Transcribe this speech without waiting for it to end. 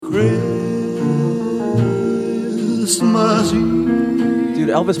Christmas Eve. Dude,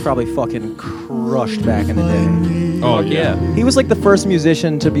 Elvis probably fucking crushed back in the day. Oh yeah. He was like the first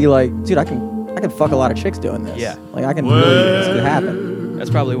musician to be like, dude, I can fuck a lot of chicks doing this. Yeah. Like I can really, this could happen. That's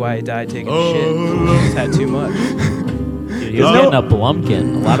probably why he died taking a shit. He just had too much. Dude, he was getting a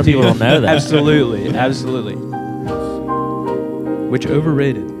Blumpkin. A lot of people don't know that. Absolutely, absolutely. Which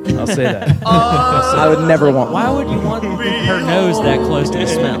overrated? I'll say that. I would never want. Why would you want her nose that close to the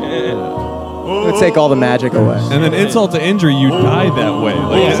smell? It would take all the magic away. And then insult to injury, you died that way.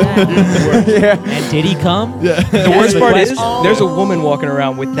 Like, Yeah. And did he come? The worst part is, there's a woman walking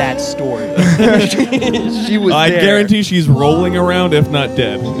around with that story. she was I there. guarantee she's rolling around, if not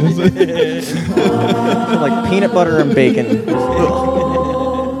dead. Like peanut butter and bacon.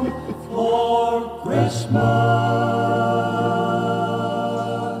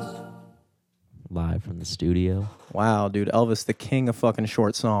 Live from the studio. Wow, dude, Elvis, the king of fucking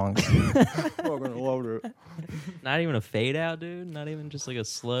short songs. Not even a fade out, dude. Not even just like a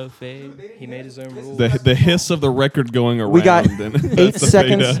slow fade. He made his own rules. The hiss of the record going around. We got and 8 that's the fade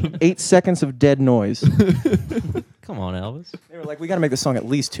seconds. out. 8 seconds of dead noise. Come on, Elvis. They were like, we got to make the song at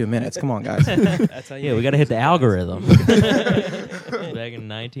least 2 minutes. Come on, guys. That's how you Yeah, we make got to it. hit the algorithm. Back in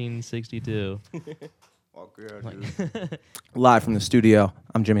 1962. Live from the studio.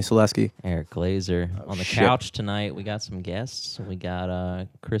 I'm Jimmy Selesky. Eric Glazer. On the shit. couch tonight, we got some guests. We got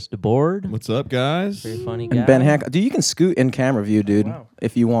Chris DeBoard. What's up, guys? Very funny guy. And Ben Hancock. Dude, you can scoot in camera view, dude, Wow.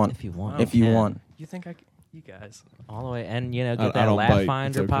 if you want. If you want. If you can. want. You think you guys? All the way. And, you know, I get that don't laugh bite.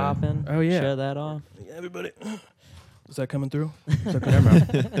 finder It's okay. popping. Oh, yeah. Show that off. Yeah, everybody. Is that coming through? Is that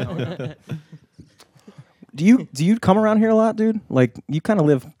coming Do you come around here a lot, dude? Like, you kind of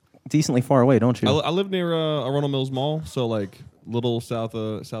live decently far away, don't you? I live near Arundel Mills Mall, so like little south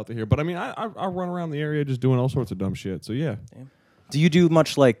of here. But I mean, I run around the area just doing all sorts of dumb shit. So yeah. Do you do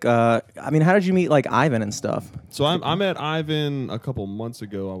much like? I mean, how did you meet like Ivan and stuff? So I met Ivan a couple months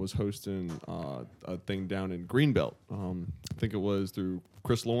ago. I was hosting a thing down in Greenbelt. I think it was through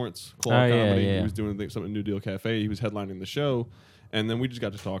Chris Lawrence, Claw Oh, yeah, Comedy. yeah. He was doing something at New Deal Cafe. He was headlining the show. And then we just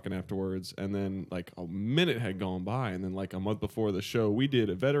got to talking afterwards. And then like a minute had gone by. And then like a month before the show we did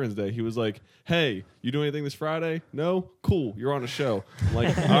at Veterans Day, he was like, hey, you doing anything this Friday? No? Cool. You're on a show. I'm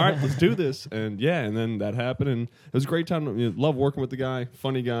like, all right, let's do this. And yeah, and then that happened. And it was a great time. Love working with the guy.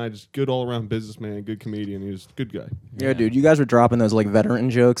 Funny guy. Just good all around businessman. Good comedian. He was a good guy. Yeah, dude, you guys were dropping those like veteran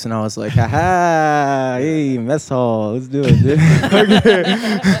jokes, and I was like, haha, hey, mess hall, let's do it, dude.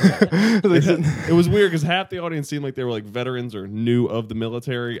 It was weird because half the audience seemed like they were like veterans or new of the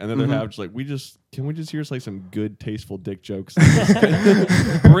military, and then they'd have just like, can we just hear like some good tasteful dick jokes?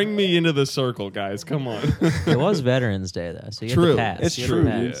 Bring me into the circle, guys. Come on. It was Veterans Day, though, so you True. have to pass. It's You have to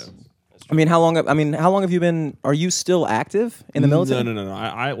true, pass. Yeah. I mean, how long have you been? Are you still active in the military? No.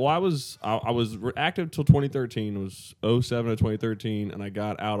 I was active till 2013. It was 07 to 2013, and I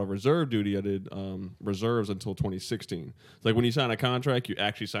got out of reserve duty. I did reserves until 2016. It's like when you sign a contract, you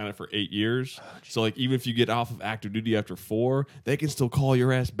actually sign it for 8 years. So like even if you get off of active duty after 4, they can still call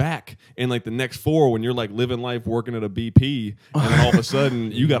your ass back. And like the next 4, when you're like living life working at a BP, and then all of a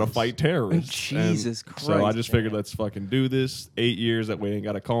sudden you got to fight terrorists. Jesus And So I Christ, just figured let's fucking do this. 8 years, that way they ain't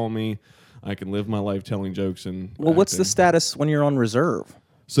got to call me. I can live my life telling jokes and Well, what's the acting. status when you're on reserve?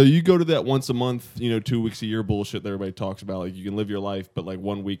 So you go to that once a month, 2 weeks a year bullshit that everybody talks about. Like you can live your life, but like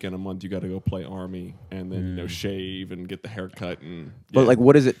 1 weekend a month you got to go play army and then shave and get the haircut and. But yeah. like,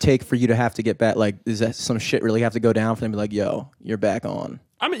 what does it take for you to have to get back? Like, does that some shit really have to go down for them to be like, yo, you're back on?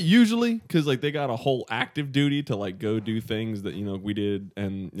 I mean, usually because like they got a whole active duty to like go do things that we did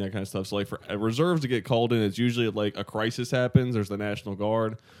and that kind of stuff. So like for reserves to get called in, it's usually like a crisis happens. There's the National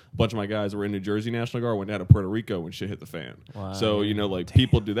Guard. A bunch of my guys were in New Jersey National Guard, went down to Puerto Rico when shit hit the fan. Wow. So like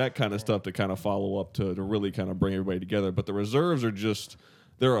people do that kind of stuff to kind of follow up to really kind of bring everybody together. But the reserves are just.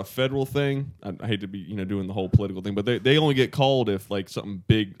 They're a federal thing. I hate to be doing the whole political thing, but they only get called if like something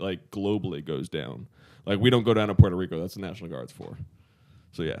big like globally goes down. Like we don't go down to Puerto Rico. That's the National Guard's for.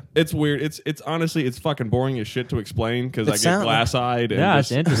 So yeah, it's weird. It's honestly it's fucking boring as shit to explain because I get glass-eyed. And Yeah,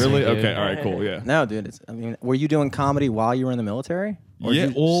 just, it's interesting, Really? dude. Okay, all right, cool, yeah. No, dude. Were you doing comedy while you were in the military? Or Yeah,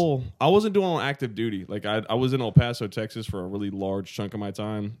 did you well, I wasn't doing on active duty. Like I was in El Paso, Texas for a really large chunk of my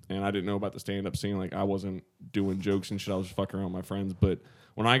time, and I didn't know about the stand-up scene. Like I wasn't doing jokes and shit. I was fucking around with my friends. But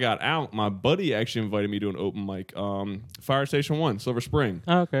when I got out, my buddy actually invited me to an open mic, Fire Station 1, Silver Spring.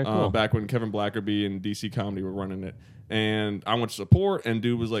 Oh, okay, cool. Back when Kevin Blackerby and DC Comedy were running it. And I went to support, and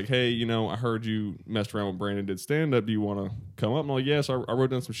dude was like, hey, I heard you messed around with Brandon, did stand-up. Do you want to come up? I'm like, yes. I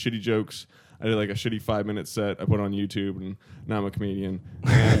wrote down some shitty jokes. I did like a shitty 5-minute set. I put it on YouTube, and now I'm a comedian.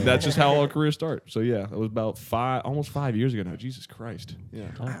 And that's just how all careers start. So yeah, it was about almost 5 years ago now. Jesus Christ. Yeah.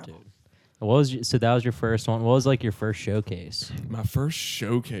 Oh, dude. What was so that was your first one? What was like your first showcase? My first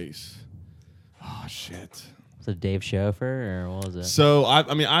showcase. Oh shit. Was it Dave Schofer or what was it? So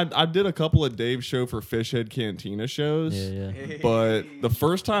I did a couple of Dave Schofer Fishhead Cantina shows. Yeah. But the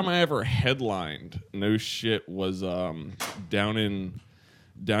first time I ever headlined, no shit, was down in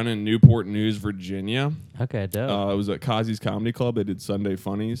Newport News, Virginia. Okay, dope. It was at Kazi's Comedy Club. They did Sunday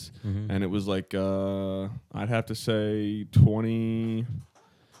Funnies, and it was like I'd have to say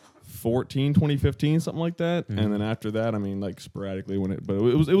 2014, 2015, something like that. And then after that, I mean, like sporadically but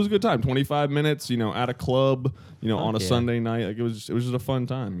it was a good time. 25 minutes, at a club, on a Sunday night. Like it was just a fun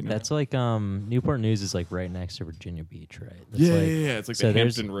time. That's like Newport News is like right next to Virginia Beach, right? That's Yeah, like, It's like so the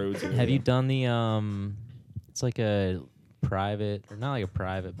Hampton Roads area. Have you done the it's like a private, or not like a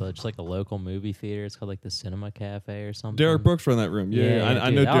private, but it's like a local movie theater. It's called like the Cinema Cafe or something. Derek Brooks ran that room. Yeah, I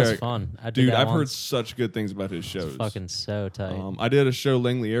dude, know that Derek. was fun. I've heard such good things about his shows. It's fucking so tight. I did a show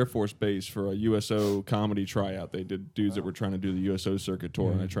Langley Air Force Base for a USO comedy tryout. They did dudes that were trying to do the USO circuit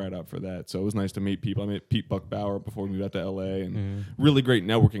tour, and I tried out for that. So it was nice to meet people. I met Pete Buckbauer before we moved out to LA, and really great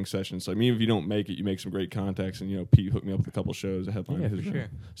networking sessions. So I mean, if you don't make it, you make some great contacts. And Pete hooked me up with a couple shows. I headlined his show. Sure.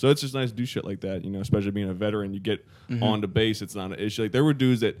 So it's just nice to do shit like that. Especially being a veteran, you get onto base. It's not an issue. Like there were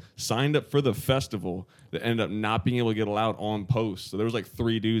dudes that signed up for the festival that ended up not being able to get allowed on post. So there was like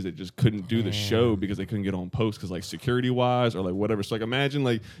 3 dudes that just couldn't do the show because they couldn't get on post because like security wise or like whatever. So like imagine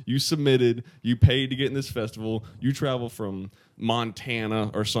like you submitted, you paid to get in this festival, you travel from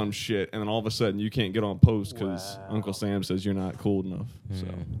Montana or some shit, and then all of a sudden you can't get on post because Uncle Sam says you're not cool enough. So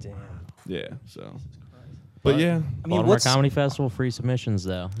Damn. yeah, so. But yeah, I mean, Baltimore what's Comedy Festival free submissions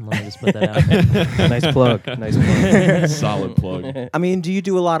though. Let me just put that out there. nice plug? Nice plug. solid plug. I mean, do you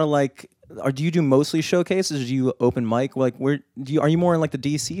do a lot of or do you do mostly showcases? Or do you open mic? Like, are you more in like the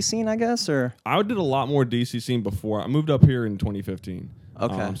DC scene, I guess, or? I did a lot more DC scene before. I moved up here in 2015.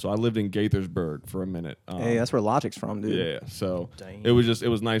 Okay. So I lived in Gaithersburg for a minute. Hey, that's where Logic's from, dude. Yeah, so Dang. it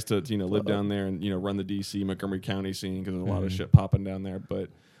was nice to live down there and run the DC Montgomery County scene because there's a lot of shit popping down there. But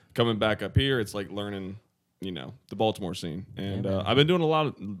coming back up here, it's like learning the Baltimore scene, and I've been doing a lot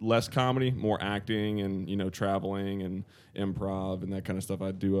of less comedy, more acting, and traveling and improv and that kind of stuff.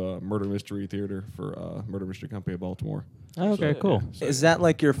 I do a murder mystery theater for Murder Mystery Company of Baltimore. Oh, okay, cool. Yeah, so Is that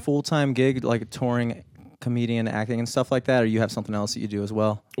like your full-time gig, like touring comedian, acting, and stuff like that, or you have something else that you do as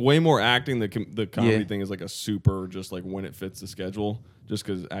well? way more acting? The comedy Yeah. thing is like a super just like when it fits the schedule. Just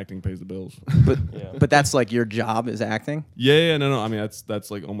because acting pays the bills. But that's like your job is acting. No. I mean,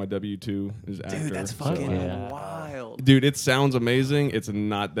 that's like on my W-2 is actor. Dude, that's so, fucking Yeah. wild. Dude, it sounds amazing. It's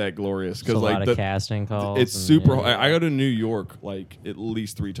not that glorious It's a because lot like of casting calls. it's and, super. yeah. I go to New York like at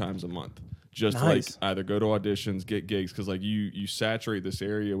least 3 times a month. Just to, like Nice. either go to auditions, get gigs, because like you saturate this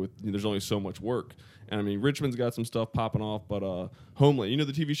area with there's only so much work. And I mean, Richmond's got some stuff popping off, but Homeland,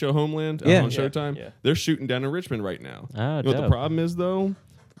 the TV show Homeland Yeah. on Showtime, Yeah. they're shooting down in Richmond right now. Oh, You know what the dope. problem is though?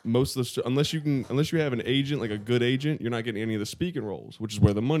 Most of the unless you have an agent, like a good agent, you're not getting any of the speaking roles, which is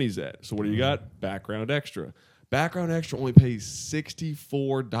where the money's at. So what do you got? Background extra. Background extra only pays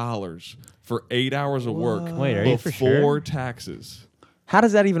 $64 for 8 hours of work Wait, are you for before sure? taxes. How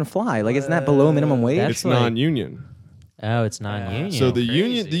does that even fly? Like, isn't that below minimum wage? That's It's like- non-union. Oh, it's non-union. So the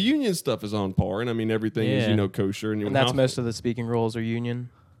Crazy. union stuff is on par, and I mean everything is Yeah. kosher, and, And that's most of the speaking roles are union.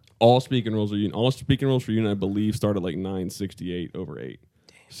 all speaking roles are union. All speaking roles for union, I believe, start at like 968 over 8.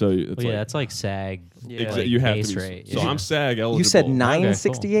 So it's Well, yeah, that's like SAG. Yeah. like you have base to be. rate. So Yeah. I'm SAG eligible. You said cool.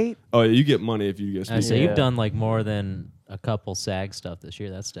 968? Oh yeah, you get money if you get. So speaking. Yeah. you've done like more than a couple SAG stuff this year.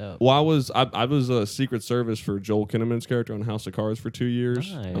 That's dope. Well, I was a Secret Service for Joel Kinnaman's character on House of Cards for 2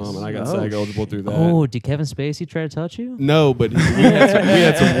 years, Nice. and I got Oh, SAG eligible through that. Oh, did Kevin Spacey try to touch you? No, but we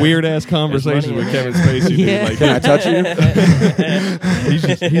had some weird ass conversations money with in Kevin Spacey. Dude. Yeah. Like, Can I touch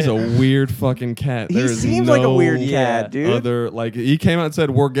you? he's a weird fucking cat. He There is seems like a no weird Yeah. cat, dude. Other like he came out and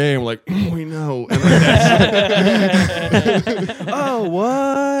said we're gay. I'm like we know. And like, that's, Oh,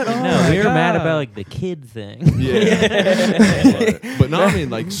 what? Oh, No, my we were mad God. about like the kid thing. yeah. but no, I mean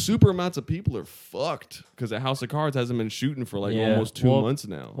like super amounts of people are fucked because the House of Cards hasn't been shooting for like Yeah. almost 2 Well, months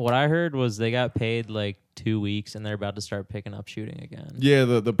now. What I heard was they got paid like 2 weeks and they're about to start picking up shooting again. Yeah,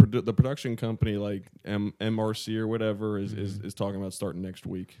 the production company like MRC or whatever is talking about starting next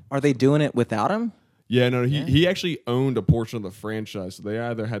week. Are they doing it without him? Yeah, no, he actually owned a portion of the franchise, so they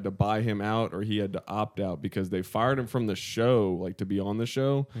either had to buy him out or he had to opt out because they fired him from the show, like to be on the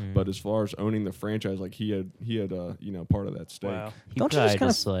show. But as far as owning the franchise, like he had part of that stake. Wow. He Don't you probably just kinda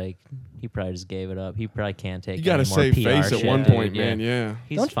just like He probably just gave it up. He probably can't take. You got to any more save PR face at shit, one dude. point, man. Yeah.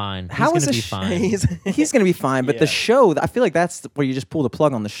 He's Don't- fine. How he's is gonna a be fine. He's going to be fine, but the Yeah. show, I feel like that's where you just pull the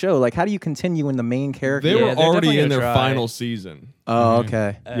plug on the show. Like, how do you continue in the main character? They Yeah, were they're already definitely in their gonna try. final season. Oh,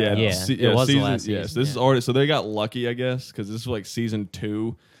 okay. Yeah, Yeah, it was the season. last Yes, season, this is yeah. already. So they got lucky, I guess, because this is like season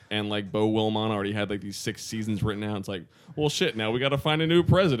 2, and like Bo Wilmot already had like these 6 seasons written out. It's like, well, shit. Now we got to find a new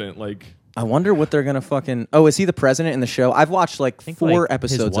president. Like, I wonder what they're going to fucking. Oh, is he the president in the show? I've watched like I think 4 like,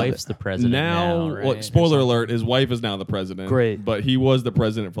 episodes His wife's of the it. president now. now, Right? well, Or spoiler something. alert: his wife is now the president. Great. but he was the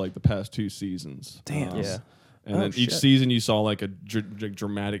president for like the past 2 seasons. Damn. Yeah. And Oh, then each shit. season you saw like a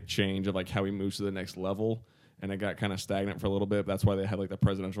dramatic change of like how he moves to the next level, and it got kind of stagnant for a little bit. That's why they had like the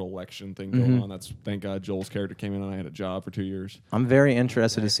presidential election thing going on. That's thank God Joel's character came in and I had a job for 2 years. I'm very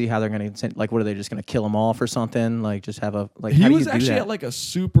interested to see how they're going to. Like, what are they just going to kill him off or something? Like, just have a. Like, He how do was you do actually that? at like a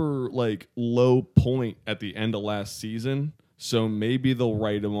super like low point at the end of last season. So maybe they'll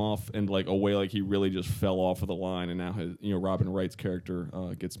write him off in like a way like he really just fell off of the line, and now his Robin Wright's character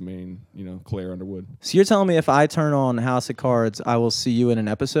gets main Claire Underwood. So you're telling me if I turn on House of Cards, I will see you in an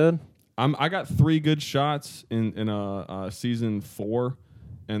episode? I got 3 good shots in season 4,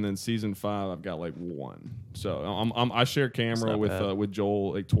 and then season 5 I've got like 1. So I share camera not with bad.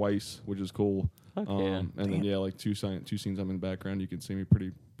 Joel like twice, which is cool. Fuck yeah. And then like two scenes I'm in the background. You can see me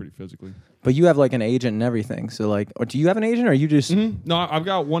pretty physically. But you have like an agent and everything. So like, or do you have an agent, or you just? No, I've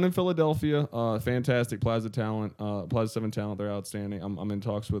got 1 in Philadelphia. Fantastic Plaza 7 talent. They're outstanding. I'm in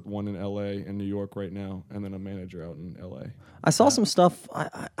talks with 1 in LA and New York right now, and then a manager out in LA. I saw some stuff.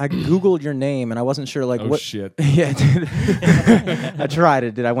 I googled your name and I wasn't sure like Oh what. shit! Yeah, dude. I tried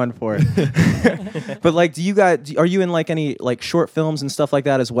it. I went for it. But like, are you in like any like short films and stuff like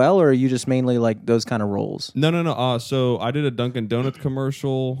that as well, or are you just mainly like those kind of roles? No. So I did a Dunkin' Donuts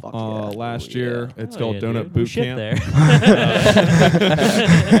commercial Fuck yeah. last year. It's Oh, called yeah, Donut dude. Boot Shit Camp. there.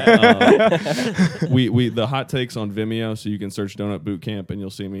 We the hot takes on Vimeo, so you can search Donut Boot Camp and you'll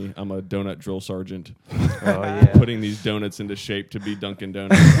see me. I'm a donut drill sergeant, Oh yeah. putting these donuts into shape to be Dunkin'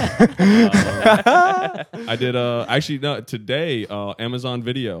 Donuts. I did actually no today Amazon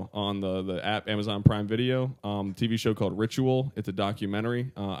Video on the app Amazon Prime Video TV show called Ritual. It's a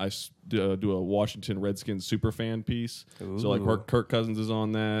documentary. Do a Washington Redskins super fan piece. So like Kirk Cousins is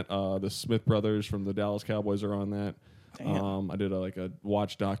on that. The Smith brothers from the Dallas Cowboys are on that. I did a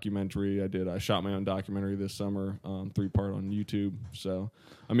watch documentary. I shot my own documentary this summer, 3-part on YouTube. So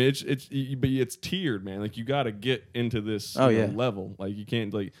I mean, it's tiered, man. Like you got to get into this level. Like you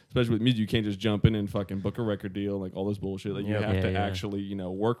can't especially with music, you can't just jump in and fucking book a record deal, like all this bullshit. Like you have to actually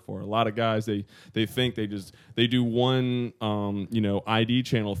work for it. A lot of guys they think they do one ID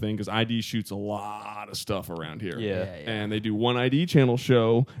channel thing because ID shoots a lot of stuff around here. Yeah. And they do one ID channel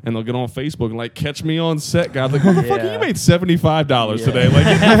show and they'll get on Facebook and like catch me on set, guys. Like, motherfucker, you made $75 today. Like,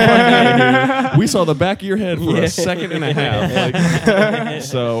 get the fuck out of here. We saw the back of your head for a second and a half. Like,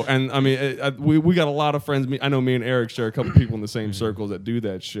 so, and I mean, we got a lot of friends. I know me and Eric share a couple people in the same circles that do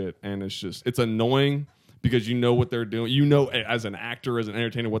that shit, and it's annoying because you know what they're doing. You know, as an actor, as an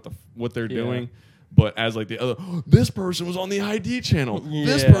entertainer, what they're doing. But as like the other, this person was on the ID channel.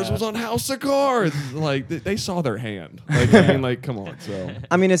 This person was on House of Cards. Like they saw their hand. Like I mean, like come on. So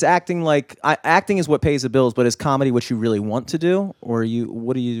I mean, is acting acting is what pays the bills, but is comedy what you really want to do, or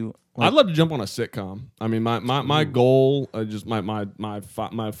what do you? Like, I'd love to jump on a sitcom. I mean, my goal, just my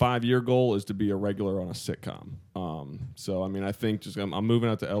 5-year goal is to be a regular on a sitcom. So I mean, I think just I'm moving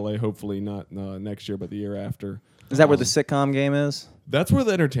out to LA. Hopefully not next year, but the year after. is that where the sitcom game is? That's where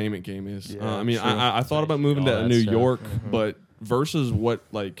the entertainment game is. Yeah, I mean, true. I thought about moving All to that New stuff. York, but versus what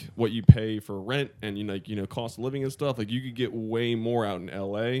you pay for rent and cost of living and stuff, like you could get way more out in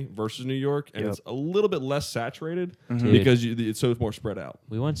LA versus New York, and it's a little bit less saturated because it's so more spread out.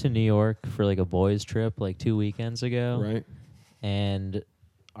 We went to New York for like a boys trip like 2 weekends ago. Right. And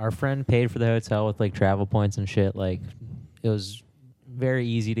our friend paid for the hotel with like travel points and shit. Like it was very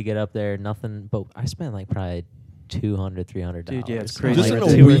easy to get up there. Nothing, but I spent like probably $200-$300. Dude, yeah, it's on, crazy. Just like, in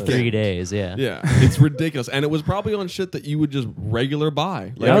a 2 or weekend. 3 days. Yeah. Yeah, it's ridiculous, and it was probably on shit that you would just regular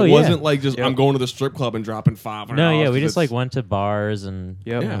buy. Like Oh, it yeah. wasn't like just Yep. I'm going to the strip club and dropping $500. No, yeah, we 'cause just like it's- went to bars and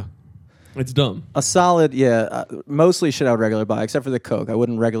Yep. Yeah, it's dumb. A solid, mostly shit I would regularly buy, except for the Coke. I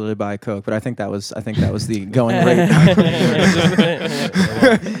wouldn't regularly buy Coke, but I think that was the going rate.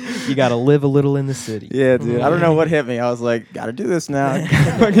 You gotta live a little in the city. Yeah, dude. I don't know what hit me. I was like, gotta do this now.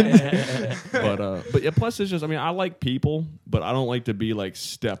 But yeah, plus it's just I mean I like people, but I don't like to be like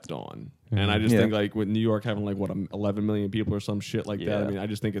stepped on. And I just Yeah. think like with New York having like what 11 million people or some shit like that. Yeah. I mean, I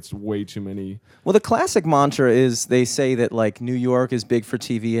just think it's way too many. Well, the classic mantra is they say that like New York is big for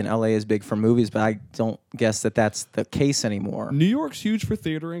TV and LA is big for movies, but I don't guess that that's the case anymore. New York's huge for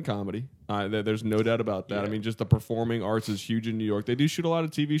theater and comedy. There's no doubt about that. I mean, just the performing arts is huge in New York. They do shoot a lot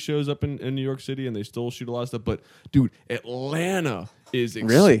of TV shows up in New York City, and they still shoot a lot of stuff. But, dude, Atlanta is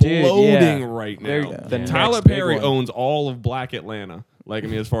Really? exploding Dude, yeah. right They're now. the Tyler next big Perry one. owns all of Black Atlanta. Like, I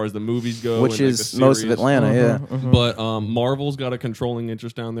mean, as far as the movies go. Which and, is like, the most of series. Atlanta, yeah. But Marvel's got a controlling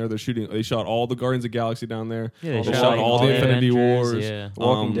interest down there. They shot all the Guardians of the Galaxy down there. Yeah, they shot all the Infinity Avengers, Wars. Yeah.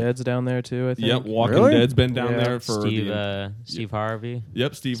 Walking Dead's down there too, I think. Yep, Walking Really? Dead's been down Yeah. there for Steve Harvey.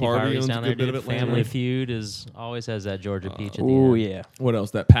 Yep, Steve Steve Harvey Harvey's owns a down good there. bit of Dude. Atlanta. Family Feud is always has that Georgia peach at the Oh end. yeah. What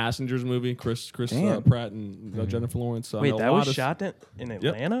else? That Passengers movie, Chris Damn. Pratt and Jennifer Lawrence. Wait, a that lot was of- shot in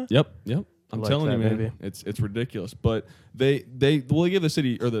Atlanta? Yep. I'm like telling you, that man, movie. it's ridiculous. But they give the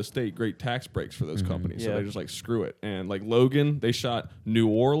city or the state great tax breaks for those companies, so Yeah. they just like screw it. And like Logan, they shot New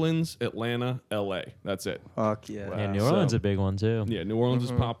Orleans, Atlanta, L.A. That's it. Fuck yeah. Wow. Yeah, New Orleans So- is a big one too. Yeah, New Orleans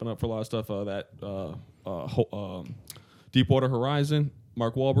is popping up for a lot of stuff. Deepwater Horizon,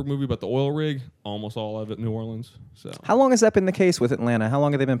 Mark Wahlberg movie about the oil rig, almost all of it New Orleans. So How long has that been the case with Atlanta? How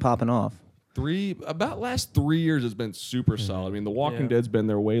long have they been popping off? about last 3 years has been super solid. I mean, The Walking Yeah. Dead's been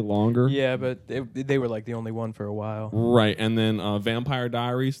there way longer. Yeah, but they were like the only one for a while. Right, and then Vampire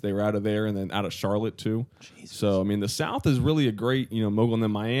Diaries, they were out of there, and then out of Charlotte too. So I mean, the South is really a great mogul, and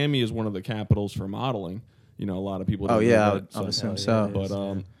then Miami is one of the capitals for modeling. A lot of people. Oh don't know yeah, that, I would assume yeah, so.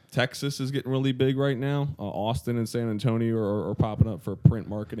 But Texas is getting really big right now. Austin and San Antonio are popping up for print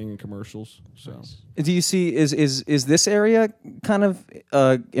marketing and commercials. So Do you see is this area kind of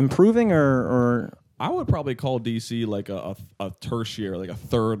improving or I would probably call DC like a tertiary, like a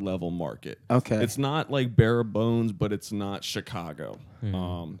third level market. Okay. It's not like bare bones, but it's not Chicago.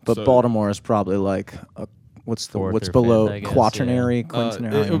 but So- Baltimore is probably like what's Fourth or below fifth, I guess, quaternary, It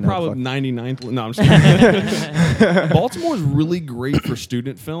quintenary? I don't would know probably the 99th. No, I'm just kidding. Baltimore is really great for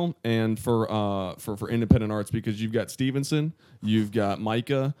student film and for independent arts because you've got Stevenson, you've got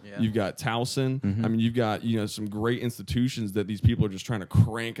Micah, you've got Towson. I mean, you've got some great institutions that these people are just trying to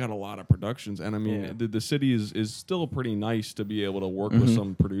crank out a lot of productions. And I mean, the city is still pretty nice to be able to work with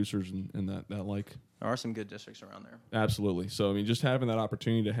some producers and that like. There are some good districts around there. Absolutely. So I mean, just having that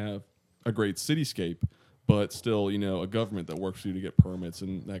opportunity to have a great cityscape, but still, a government that works for you to get permits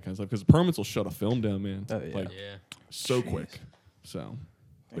and that kind of stuff. Because the permits will shut a film down, man. Oh, yeah. Like Yeah. so quick. So,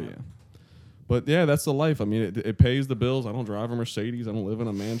 but yeah, that's the life. I mean, it pays the bills. I don't drive a Mercedes. I don't live in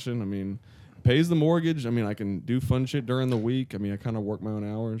a mansion. I mean, pays the mortgage. I mean, I can do fun shit during the week. I mean, I kind of work my own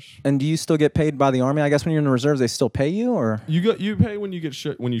hours. And do you still get paid by the Army? I guess when you're in the reserves, they still pay you, or You pay when you get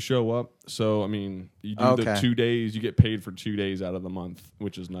when you show up. So I mean, you do the Okay. 2 days. You get paid for 2 days out of the month,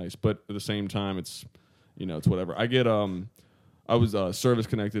 which is nice. But at the same time, it's it's whatever. I get I was service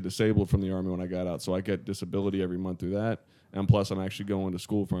connected disabled from the Army when I got out, so I get disability every month through that. And plus, I'm actually going to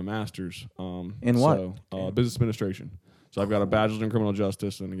school for a master's. In what? So, business administration. So I've got a bachelor's in criminal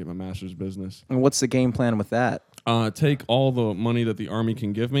justice and I get my master's in business. and what's the game plan with that? Take all the money that the Army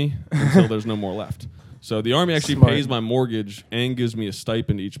can give me until there's no more left. So the Army actually Smart. pays my mortgage and gives me a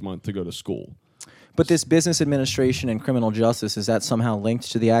stipend each month to go to school. But this business administration and criminal justice, is that somehow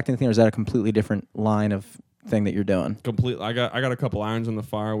linked to the acting thing, or is that a completely different line of thing that you're doing? Completely. I got a couple irons in the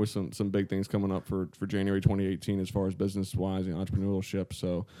fire with some big things coming up for January 2018 as far as business wise and entrepreneurship.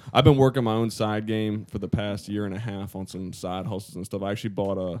 So I've been working my own side game for the past year and a half on some side hustles and stuff. I actually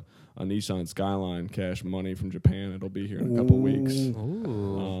bought a Nissan Skyline cash money from Japan. It'll be here in a couple weeks.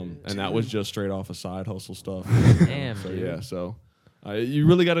 Ooh. And that was just straight off of side hustle stuff. Damn, So dude. yeah, so you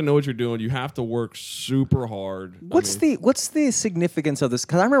really got to know what you're doing. You have to work super hard. What's the significance of this?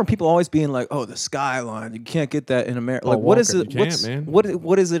 Because I remember people always being like, "Oh, the Skyline, you can't get that in America." Paul Like, what is Walker. it? You can't, man.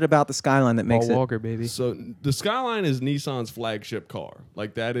 What is it about the Skyline that Paul makes it? Walker, baby. So the Skyline is Nissan's flagship car.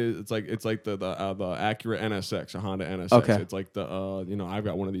 Like that is it's like the Acura NSX, a Honda NSX. Okay. It's like the I've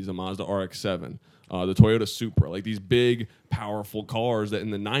got one of these, a Mazda RX-7, the Toyota Supra, like these big powerful cars that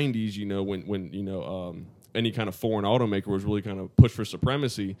in the 90s, when any kind of foreign automaker was really kind of pushed for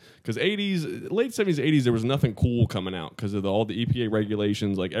supremacy, because late 70s, 80s, there was nothing cool coming out because of all the EPA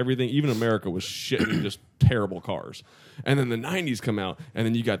regulations, like everything, even America was shitting just terrible cars. And then the 90s come out, and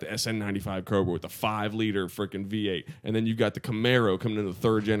then you got the SN95 Cobra with the 5-liter freaking V8, and then you got the Camaro coming into the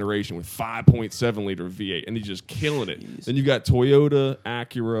third generation with 5.7-liter V8, and he's just killing it. Then you got Toyota,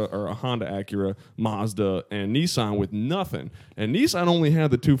 Acura, or a Honda Acura, Mazda, and Nissan with nothing. And Nissan only had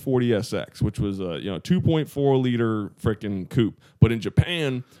the 240SX, which was a 2.4-liter freaking coupe. But in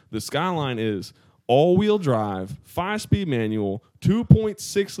Japan, the Skyline is all-wheel drive, 5-speed manual,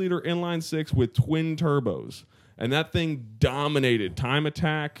 2.6 liter inline six with twin turbos. And that thing dominated time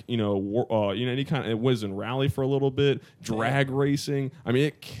attack, any kind of, it was in rally for a little bit, drag racing. I mean,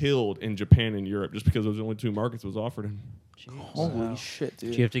 it killed in Japan and Europe just because those were the only 2 markets it was offered in. Holy shit,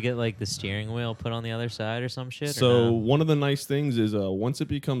 dude. Do you have to get like the steering wheel put on the other side or some shit? So or no? one of the nice things is once it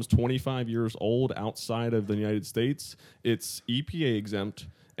becomes 25 years old outside of the United States, it's EPA exempt.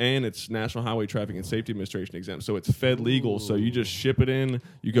 And it's National Highway Traffic and Safety Administration exempt. So it's Fed legal. So you just ship it in,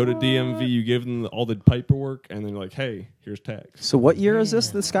 you go to DMV, you give them all the paperwork, and then you're like, hey, here's tax. So what year is this,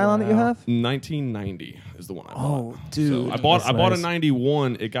 the Skyline that you have? 1990 is the one I bought. Oh, dude. So I bought a nice.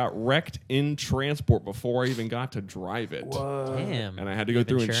 91. It got wrecked in transport before I even got to drive it. Damn. And I had to go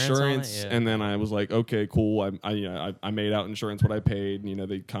through Insurance on it? insurance, Yeah. and then I was like, okay, cool. I made out insurance what I paid.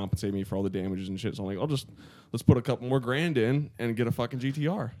 They compensate me for all the damages and shit. So I'm like, let's put a couple more grand in and get a fucking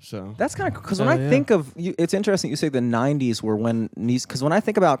GTR. So That's kind of because when Oh, I yeah. think of you, it's interesting you say the '90s were when these. Because when I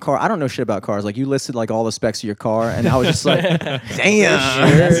think about car, I don't know shit about cars. Like you listed like all the specs of your car, and I was just like,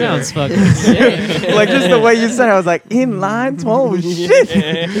 damn. That sounds fucking sick. Like just the way you said it, I was like inline. Holy shit!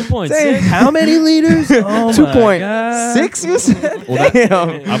 2.6. Damn, how many liters? Oh my 2.6. You said. Well,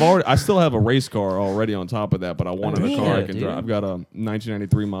 Damn. I still have a race car already on top of that, but I wanted a car I yeah, can dude. drive. I've got a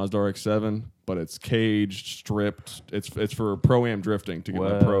 1993 Mazda RX-7, but it's caged, stripped. It's for pro-am drifting to get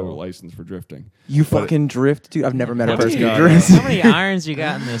my pro Whoa. license for drifting. You fucking drift, dude. I've never met a But it's person who got, drifts. How many irons you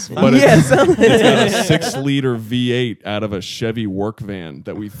got in this? But Yes. it's got a 6-liter V8 out of a Chevy work van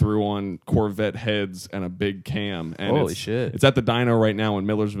that we threw on Corvette heads and a big cam. And Holy shit. It's at the dyno right now in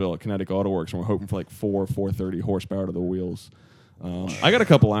Millersville at Kinetic Auto Works, and we're hoping for like 430 horsepower to the wheels. I got a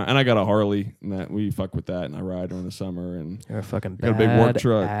couple, and I got a Harley, and that we fuck with that, and I ride during the summer, and You're a fucking got a big work bad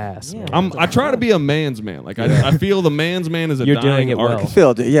truck. ass, Yeah. man. I try to be a man's man. Like I feel the man's man is a You're dying doing it art. well.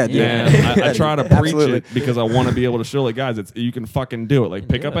 Phil, dude. Yeah, dude. Yeah, I try to preach Absolutely. it because I want to be able to show like guys, you can fucking do it. Like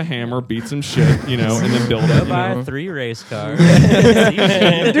pick up a hammer, beat some shit, and then build Go it. buy 3 race cars. Do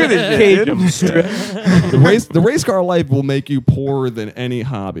this shit, dude. The race car life will make you poorer than any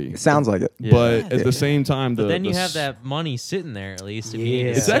hobby. Sounds like it. But at the same time, But then you have that money sitting there at least. If you need to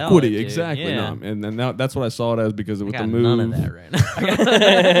It's sell equity, it, dude. exactly. Yeah. No, and then that's what I saw it as because I with got the move. none of that right now.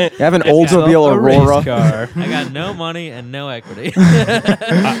 You have an Oldsmobile A race Aurora. car. I got no money and no equity.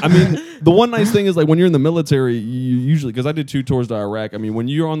 I mean, the one nice thing is like when you're in the military, you usually because I did 2 tours to Iraq. I mean, when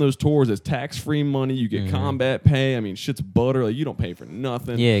you're on those tours, it's tax-free money. You get combat pay. I mean, shit's butter. Like you don't pay for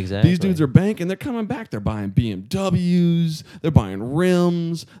nothing. Yeah, exactly. These dudes are banking. They're coming back. They're buying BMWs. They're buying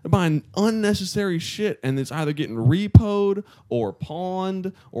rims. They're buying unnecessary shit, and it's either getting repoed or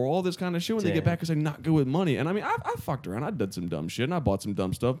pawned or all this kind of shit when they get back because they're not good with money. And I mean, I fucked around. I did some dumb shit, and I bought some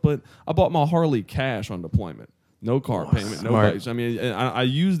dumb stuff, but I bought my Harley cash on deployment. No car payment, no smart. bikes. I mean, I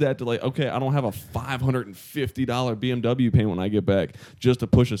use that to like, okay, I don't have a $550 BMW payment when I get back just to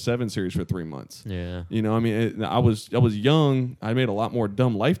push a 7 Series for 3 months. Yeah. I mean, I was young. I made a lot more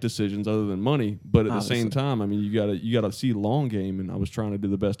dumb life decisions other than money. But at the same time, I mean, you gotta see long game, and I was trying to do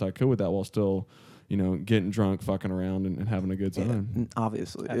the best I could with that while still, getting drunk, fucking around, and having a good time.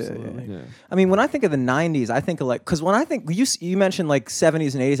 Obviously. Absolutely. Yeah. I mean, when I think of the 90s, I think of like, because when I think, you mentioned like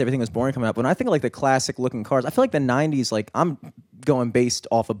 70s and 80s, everything was boring coming up. When I think of like the classic looking cars, I feel like the 90s, like I'm going based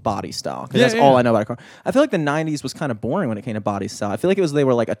off of body style. 'Cause that's all I know about a car. I feel like the 90s was kind of boring when it came to body style. I feel like they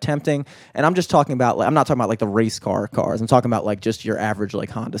were like attempting, and I'm just talking about, like, I'm not talking about like the race car cars. I'm talking about like just your average like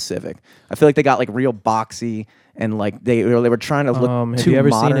Honda Civic. I feel like they got like real boxy and like they were trying to look Have too you ever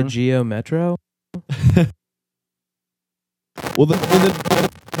modern. seen a Geo Metro? Well, the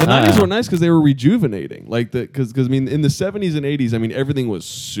 90s were nice because they were rejuvenating. Like because I mean, in the 70s and 80s, I mean, everything was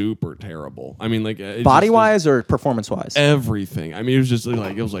super terrible. I mean, like Body wise or performance wise? everything. I mean, it was just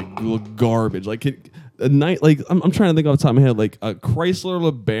like garbage. Like a night, like I'm trying to think off the top of my head, like a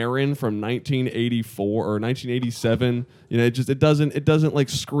Chrysler LeBaron from 1984 or 1987. It doesn't like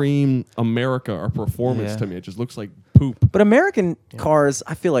scream America or performance Yeah. to me. It just looks like poop. But American cars,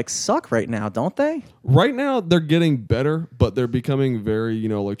 I feel like suck right now, don't they? Right now, they're getting better, but they're becoming very,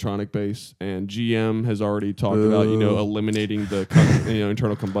 electronic based. And GM has already talked about, eliminating the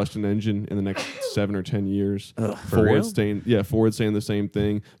internal combustion engine in the next 7 or 10 years. Ford's saying the same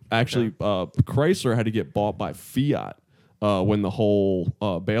thing. Actually, Chrysler had to get bought by Fiat. When the whole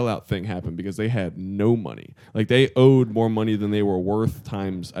bailout thing happened because they had no money. Like they owed more money than they were worth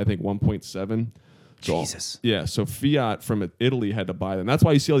times, I think, 1.7. Jesus. Yeah, so Fiat from Italy had to buy them. That's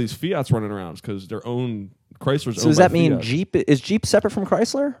why you see all these Fiats running around because they're owned Chrysler's So owned does by that mean Fiat. Jeep is Jeep separate from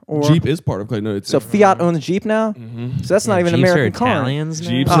Chrysler? Or Jeep is part of Chrysler. No, it's so Fiat owns Jeep now. So that's not even an Jeeps American are car. Italians now?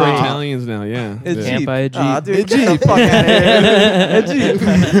 Jeeps Ah. are Italians now. Yeah, It's yeah. Can't Jeep. buy a Jeep. Aw, dude, It's get the Jeep. fuck out of here.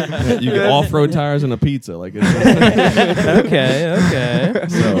 A Jeep. You get off-road tires and a pizza. Like, it's, Okay.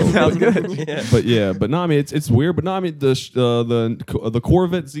 so, Sounds good. but no, I mean it's weird. But no, I mean the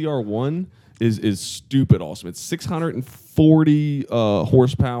Corvette ZR1 is stupid awesome. It's 640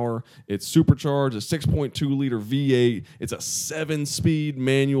 horsepower. It's supercharged. A 6.2 liter V8. It's a 7-speed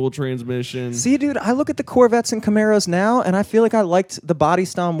manual transmission. See, dude, I look at the Corvettes and Camaros now, and I feel like I liked the body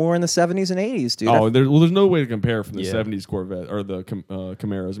style more in the 70s and 80s, dude. Oh, there's no way to compare from the Yeah. 70s Corvette or the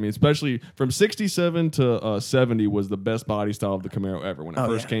Camaros. I mean, especially from 67 to 70 was the best body style of the Camaro ever. When it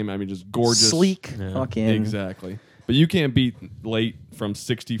first came, I mean, just gorgeous. Sleek. Yeah. Fucking. Exactly. But you can't beat late from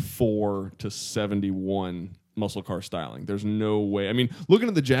 64 to 71 muscle car styling. There's no way. I mean, looking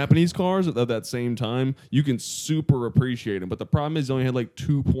at the Japanese cars at that same time, you can super appreciate them. But the problem is they only had like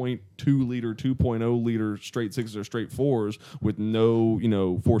 2.2 liter, 2.0 liter straight sixes or straight fours with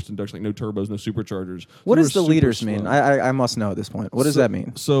no, forced induction, like no turbos, no superchargers. What So does they're the super liters mean? slow. I must know at this point. What does that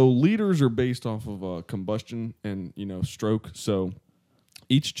mean? So liters are based off of combustion and stroke. So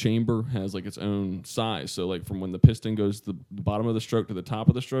each chamber has like its own size. So like from when the piston goes to the bottom of the stroke to the top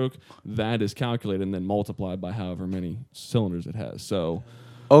of the stroke, that is calculated and then multiplied by however many cylinders it has. So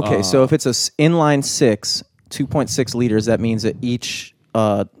Okay, so if it's a inline 6, 2.6 liters, that means that each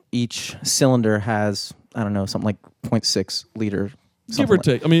cylinder has, I don't know, something like 0.6 liter. give or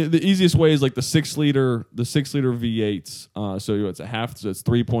take. I mean, the easiest way is like the 6 liter V8s. So it's a half, so it's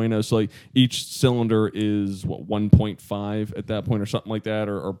 3.0. So like each cylinder is 1.5 at that point, or something like that,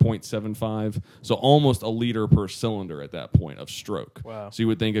 or 0.75. So almost a liter per cylinder at that point of stroke. Wow. So you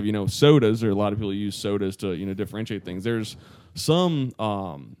would think of sodas, or a lot of people use sodas to differentiate things. There's some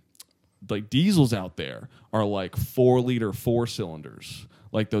like diesels out there are like 4 liter 4 cylinders.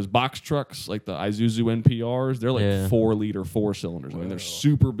 Like those box trucks, like the Isuzu NPRs, they're like 4 liter 4 cylinders. I mean, they're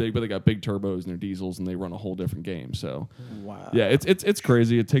super big, but they got big turbos and they're diesels, and they run a whole different game. So, yeah, it's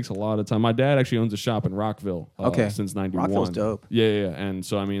crazy. It takes a lot of time. My dad actually owns a shop in Rockville. Since '91. Rockville's dope. Yeah. And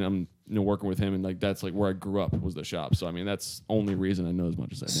so I mean, I'm working with him, and like that's like where I grew up was the shop. So I mean, that's only reason I know as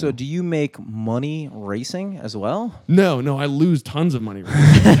much as I know. So do you make money racing as well? No, I lose tons of money.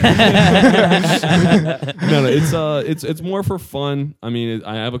 No, it's more for fun. I mean,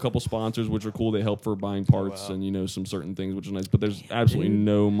 I have a couple sponsors which are cool. They help for buying parts and some certain things, which is nice. But there's absolutely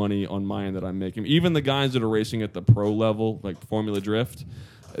no money on my end that I'm making. Even the guys that are racing at the pro level, like Formula Drift,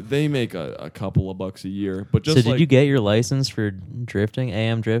 they make a couple of bucks a year. But just So did you get your license for drifting,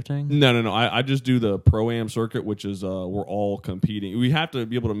 AM drifting? No. I just do the Pro-Am circuit, which is we're all competing. We have to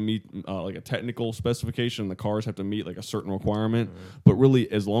be able to meet like a technical specification. The cars have to meet like a certain requirement. But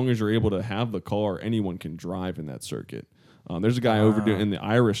really, as long as you're able to have the car, anyone can drive in that circuit. There's a guy over in the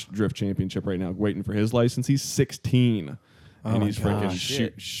Irish Drift Championship right now waiting for his license. He's 16. And he's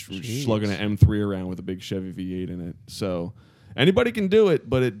freaking slugging an M3 around with a big Chevy V8 in it. So anybody can do it,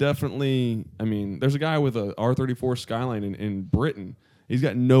 but it definitely, I mean, there's a guy with a R34 Skyline in Britain. He's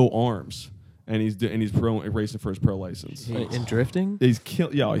got no arms, and he's racing for his pro license. In drifting? He's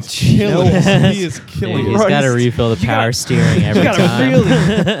killing. Yeah, he's killing. He is killing. He's got to refill the power steering every time.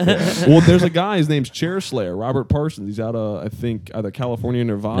 Well, there's a guy. His name's Chair Slayer, Robert Parsons. He's out of I think either California, or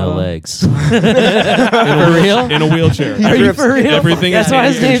Nevada. No legs. For real? In a wheelchair. Are you for real? Everything That's is why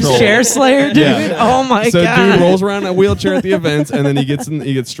his hand name's controlled. Chair Slayer, dude. Yeah. Oh my So god. dude rolls around in a wheelchair at the events, and then he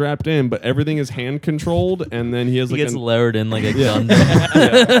gets strapped in, but everything is hand controlled, and then he has He like gets lowered in like a gun.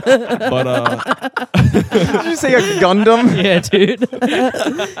 but Did you say a Gundam? Yeah, dude.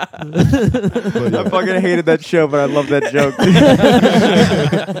 I fucking hated that show, but I love that joke.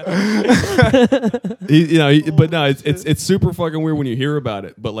 but no, it's super fucking weird when you hear about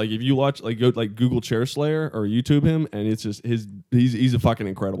it. But like if you watch go Google Chair Slayer or YouTube him, and it's just he's a fucking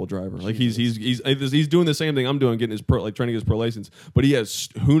incredible driver. Like he's doing the same thing I'm doing, getting his trying to get his pro license. But he has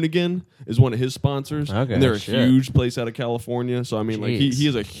Hoonigan is one of his sponsors, Okay, and they're a shit. huge place out of California. So I mean, like he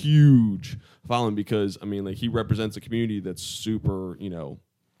has a huge following because I mean, like he represents a community that's super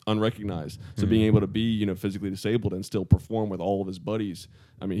unrecognized. So being able to be physically disabled and still perform with all of his buddies,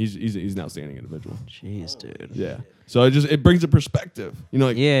 I mean he's an outstanding individual. Jeez, dude. Yeah. So it brings a perspective.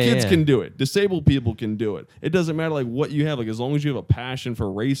 Kids yeah. can do it. Disabled people can do it. It doesn't matter like what you have. Like as long as you have a passion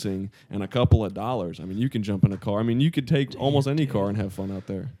for racing and a couple of dollars, I mean you can jump in a car. I mean you could take almost any car and have fun out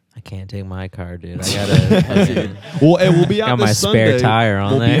there. I can't take my car, dude. I gotta. fucking- Well, hey, we'll be out Got this my Sunday. spare tire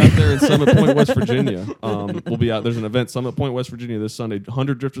on we'll there. be out there in Summit Point, West Virginia. We'll be out. There's an event, Summit Point, West Virginia, this Sunday.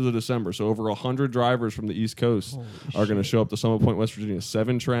 100 Drifters of December. So over 100 drivers from the East Coast are going to show up to Summit Point, West Virginia.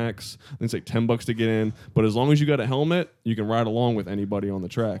 7 tracks. I think it's like $10 to get in. But as long as you got a helmet, you can ride along with anybody on the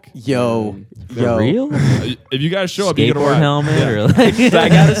track. Yo, For yo. real? If you guys show up, you get a Skateboard ride. helmet Yeah. or like? I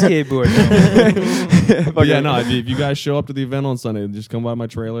got a skateboard. But yeah, no. If you guys show up to the event on Sunday, just come by my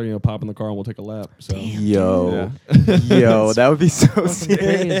trailer. Pop in the car and we'll take a lap. So Yo, Yeah. yo, that would be so sick.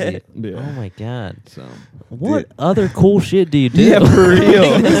 Crazy. Yeah. Oh my god. So What other cool shit do you do? Yeah, for real.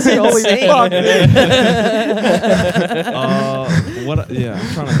 Holy fuck. what? Yeah,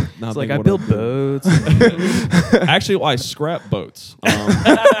 I'm trying to. Not It's like think I what build do. boats. Actually, well, I scrap boats.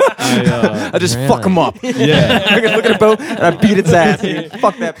 I I just Really? fuck them up. yeah. I can look at a boat and I beat its ass. Dude.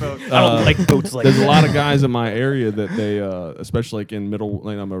 Fuck that boat. I don't like boats like There's a that. lot of guys in my area that they, especially like in middle,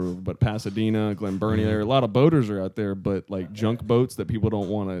 like, but Pasadena, Glen Burnie, there a lot of boaters are out there, but like junk boats that people don't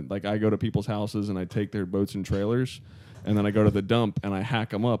want to. Like I go to people's houses and I take their boats and trailers, and then I go to the dump and I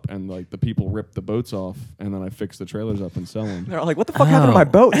hack them up, and like the people rip the boats off, and then I fix the trailers up and sell them. They're all like, what the fuck happened to my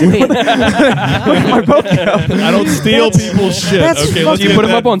boat, dude? Where did my boat go? I don't steal people's shit. that's Okay, fucking- let's Do you get put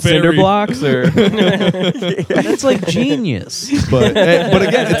them that up on cinder very- blocks or? That's like genius. but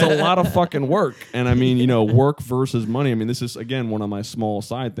again, it's a lot of fucking work, and I mean, work versus money. I mean, this is again one of my small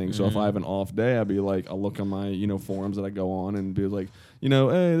side things. So if I have an off day, I'd be like, I'll look on my forums that I go on and be like,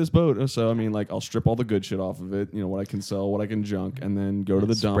 hey, this boat. So I mean, like, I'll strip all the good shit off of it. What I can sell, what I can junk, and then go to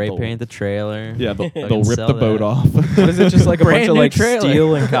the dump. Spray They'll- paint the trailer. Yeah, they'll Fucking rip sell the boat that. off. What is it? Just like a bunch Brand of new like trailer.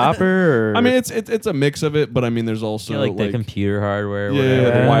 steel and copper? Or I mean, it's a mix of it, but I mean, there's also You know, like the computer hardware. yeah,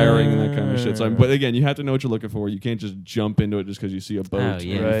 whatever. the wiring and that kind of shit. So, but again, you have to know what you're looking for. You can't just jump into it just because you see a boat. Oh, and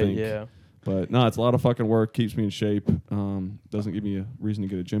yeah. you right. think- Yeah. But no, it's a lot of fucking work. Keeps me in shape. Doesn't give me a reason to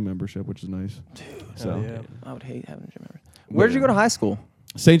get a gym membership, which is nice. So, Hell yeah. I would hate having a gym member. Where did you go to high school?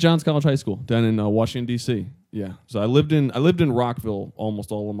 St. John's College High School down in Washington D.C. Yeah, so I lived in Rockville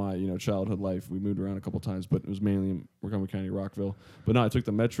almost all of my childhood life. We moved around a couple times, but it was mainly in Montgomery County, Rockville. But no, I took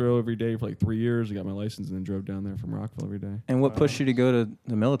the metro every day for like 3 years. I got my license and then drove down there from Rockville every day. And what pushed you to go to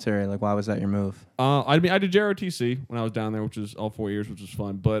the military? Like, why was that your move? I mean, I did JROTC when I was down there, which was all 4 years, which was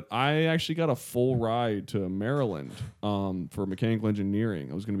fun. But I actually got a full ride to Maryland for mechanical engineering.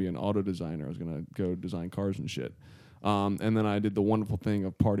 I was going to be an auto designer. I was going to go design cars and shit. And then I did the wonderful thing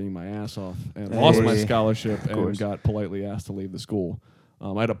of partying my ass off and lost my Hey. scholarship and got politely asked to leave the school.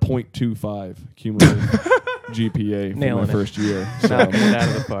 I had a .25 cumulative GPA for Nailing my it. first year. So. Knocking it out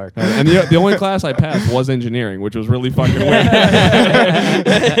of the park. And the only class I passed was engineering, which was really fucking weird.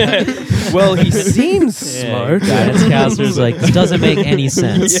 Well, he seems Smart. smart. Guidance counselor's like, this doesn't make any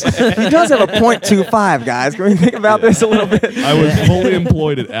sense. He does have a .25, guys. Can we think about this a little bit? I was fully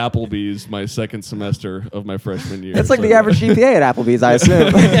employed at Applebee's my second semester of my freshman year. That's like so- the average GPA at Applebee's, I assume.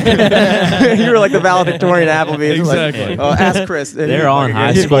 You were like the valedictorian at Applebee's. Exactly. Like, oh, ask Chris. They're all in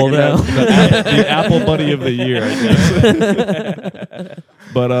high He's school, fucking- though. the Apple Buddy of the Year, I guess.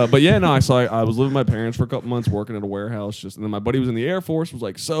 But yeah, no. So I was living with my parents for a couple months, working at a warehouse. And then my buddy was in the Air Force. Was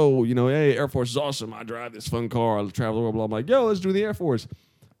like, so hey, Air Force is awesome. I drive this fun car. I travel the world. Blah. I'm like, yo, let's do the Air Force.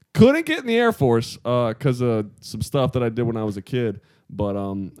 Couldn't get in the Air Force because of some stuff that I did when I was a kid. But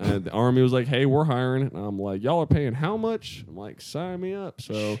and the Army was like, hey, we're hiring. And I'm like, y'all are paying how much? I'm like, sign me up.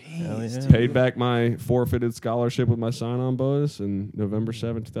 So paid back my forfeited scholarship with my sign-on bonus. And November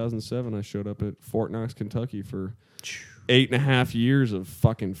 7, 2007, I showed up at Fort Knox, Kentucky for 8.5 years of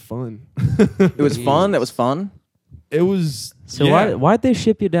fucking fun. It was fun. That was fun. It was. So yeah. why'd they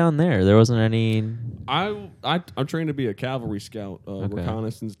ship you down there? There wasn't any. I'm trained to be a cavalry scout,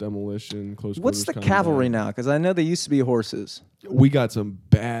 reconnaissance, demolition, close What's quarters the combat. cavalry now? Because I know they used to be horses. We got some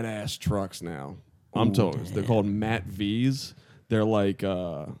badass trucks now. I'm telling you, they're called Mat V's. They're like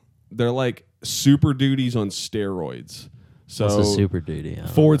Super Duties on steroids. So What's a Super Duty? I don't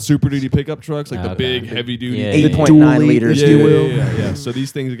Ford know. Super Duty pickup trucks, like the Okay. big heavy duty. Yeah, 8.9 liters, Yeah, you yeah, will. yeah. So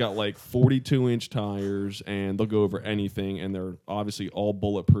these things got like 42-inch tires, and they'll go over anything, and they're obviously all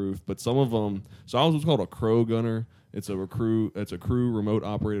bulletproof. But some of them, so I was what's called a crow gunner. It's a crew remote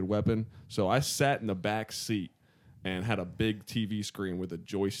operated weapon. So I sat in the back seat and had a big TV screen with a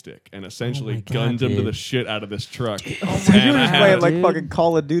joystick, and essentially my God, gunned him to dude. the shit out of this truck. You And were I just had- playing like dude. fucking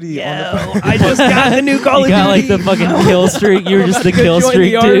Call of Duty on the I just got the new Call You of got like Duty. the fucking kill streak. You were just the kill Join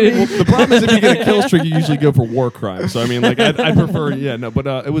streak the army. dude. Well, the problem is if you get a kill streak, you usually go for war crime. So I mean, like I prefer, but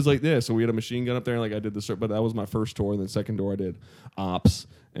it was like this. So we had a machine gun up there, and like I did this, but that was my first tour. And then second tour I did ops,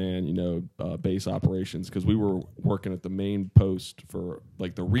 and base operations, because we were working at the main post for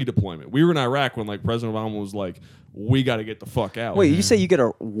like the redeployment. We were in Iraq when like President Obama was like, we got to get the fuck out. Wait, you say you get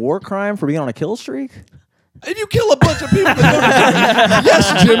a war crime for being on a kill streak? And you kill a bunch of people that go to jail.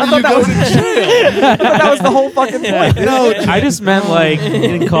 Yes, Jimmy, you go to jail. I thought that was the whole fucking point. No, I just meant like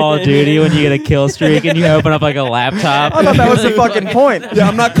in Call of Duty when you get a kill streak and you open up like a laptop. I thought that was the fucking point. yeah,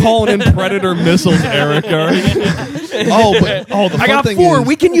 I'm not calling in Predator missiles, Eric. All right? The fun I got thing 4. is,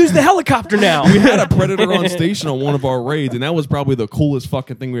 We can use the helicopter now. we had a Predator on station on one of our raids, and that was probably the coolest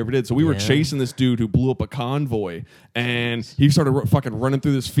fucking thing we ever did. So we were chasing this dude who blew up a convoy, and he started fucking running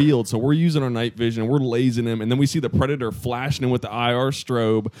through this field. So we're using our night vision, we're lasing him, and then we see the Predator flashing him with the IR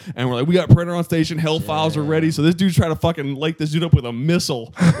strobe, and we're like, we got Predator on station, hell files are ready. So this dude's trying to fucking light this dude up with a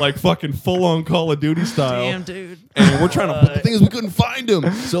missile, like fucking full on Call of Duty style. Damn, dude. And we're trying to. But the thing is, we couldn't find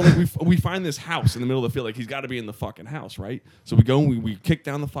him. So like we find this house in the middle of the field. Like he's got to be in the fucking house, right? So we go and we kick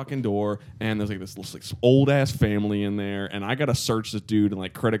down the fucking door, and there's like this like old ass family in there, and I gotta search this dude and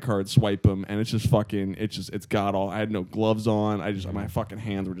like credit card swipe him, and it's just fucking. It's got all. I had no gloves on. My fucking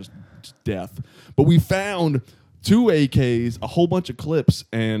hands were just death. But we found 2 AKs, a whole bunch of clips,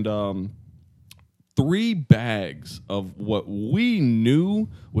 and 3 bags of what we knew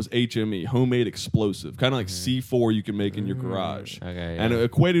was HME, homemade explosive, kind of like C4 you can make in your garage. Okay, And yeah. it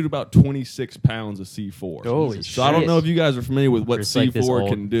equated to about 26 pounds of C4. Holy So I don't shit. know if you guys are familiar with what Just like this C4 old-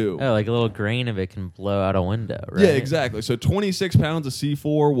 can do. Oh, like a little grain of it can blow out a window, right? Yeah, exactly. So 26 pounds of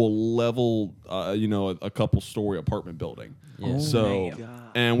C4 will level, a couple-story apartment building. Yeah. So,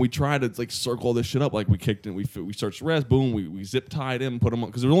 and we tried to like circle all this shit up. Like we kicked in, we searched the rest. Boom, we zip tied him, put him on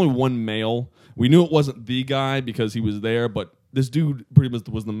because there was only one male. We knew it wasn't the guy because he was there, but this dude pretty much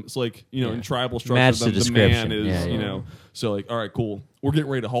was the. It's like in tribal Matched structure, the the man description. is Yeah. So like, all right, cool. We're getting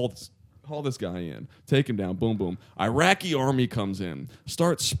ready to haul this guy in, take him down, boom, boom. Iraqi army comes in,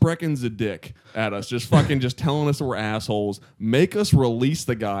 starts sprechen the dick at us, just telling us that we're assholes, make us release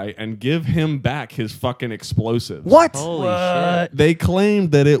the guy and give him back his fucking explosives. What? Holy shit. They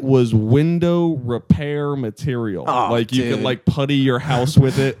claimed that it was window repair material. Oh, like you could dude. like putty your house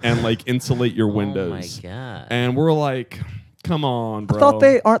with it and like insulate your windows. Oh my god. And we're like, come on, bro.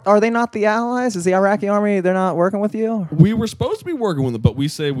 I thought are they not the allies? Is the Iraqi army, they're not working with you? We were supposed to be working with them, but we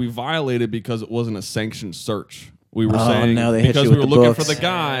say we violated because it wasn't a sanctioned search. We were saying no, they hit because you we with were the looking books. for the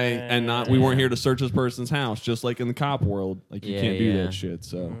guy and not we weren't here to search this person's house, just like in the cop world. Like you Yeah, can't do yeah. that shit.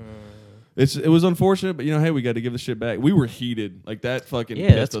 So it was unfortunate, but hey, we got to give the shit back. We were heated, like that fucking Yeah,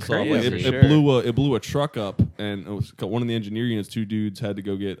 pissed that's us off. crazy. Like, Yeah, it, for it blew a truck up, and it was one of the engineer units. 2 dudes had to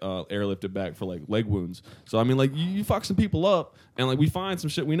go get airlifted back for like leg wounds. So I mean, like you fuck some people up, and like we find some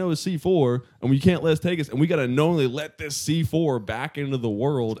shit we know is C4, and we can't let us take us, and we got to knowingly let this C4 back into the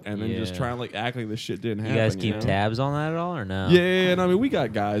world, and then just Yeah. try and like act like this shit didn't You happen. guys keep know? tabs on that at all or no? Yeah, and I mean we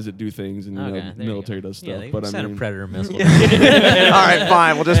got guys that do things, and Okay, the there you military go. does Yeah, stuff. they But send I mean, a predator missile. All right,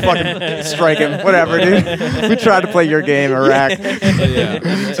 fine. We'll just fucking strike him. Whatever, dude. We tried to play your game, Iraq. yeah.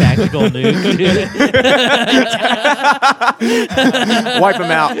 Tactical nuke, dude. Wipe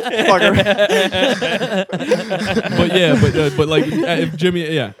him out. Fucker. but like if Jimmy,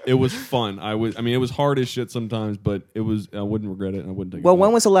 it was fun. I mean, it was hard as shit sometimes, but it was. I wouldn't regret it. And I wouldn't take Well, it.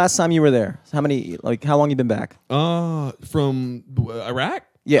 when was the last time you were there? How long you been back? From Iraq?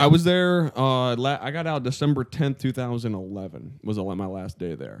 Yeah. I was there. I got out December 10th, 2011. Was my last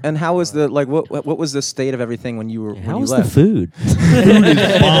day there. And how was what was the state of everything when you were when How you was the left? food? Food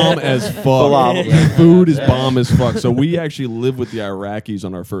is bomb as fuck. Phenomenal. Food is bomb as fuck. So we actually lived with the Iraqis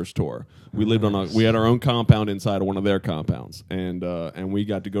on our first tour. We lived we had our own compound inside of one of their compounds, and we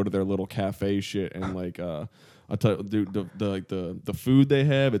got to go to their little cafe shit and like. I tell you, dude, the food they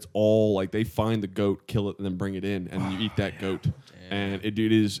have, it's all like they find the goat, kill it, and then bring it in, and you eat that goat. And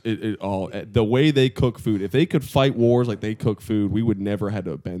the way they cook food. If they could fight wars like they cook food, we would never had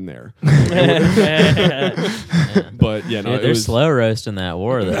to have been there. But yeah, no, Dude, it they're was slow roasting that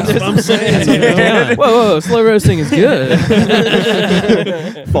war though. That's what I'm saying. Whoa, slow roasting is good.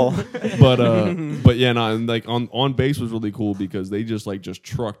 Full. But yeah, no, and like on base was really cool because they just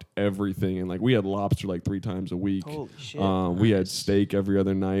trucked everything, and like we had lobster like 3 times a week. Holy shit. We had steak every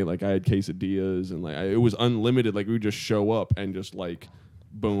other night. Like I had quesadillas, and like it was unlimited. Like we would just show up and just like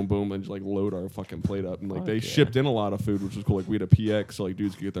boom, boom, and just like load our fucking plate up. And like they shipped in a lot of food, which was cool. Like we had a PX, so like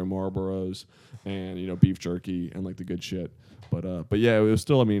dudes could get their Marlboros and beef jerky and like the good shit. But yeah, it was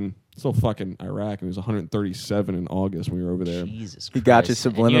still. I mean, still fucking Iraq. It was 137 in August when we were over there. Jesus Christ. He got you And you had to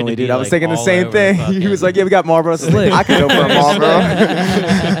subliminally, be, dude. I was like, thinking the all same over thing. the He was fucking- like, "Yeah, we got Marlboro." I could go for a Marlboro.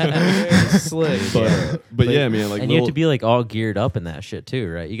 slick. But yeah, man, like and you have to be like all geared up in that shit too,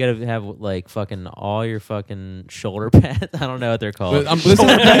 right? You gotta have like fucking all your fucking shoulder pads. I don't know what they're called. This is the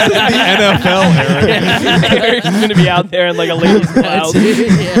NFL, Eric. Eric's gonna be out there in like a ladies' blouse.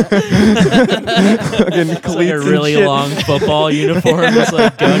 It's like a really long football uniform, just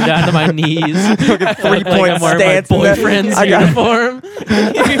like going down to my knees. Three-point like I'm wearing my stance. boyfriend's uniform.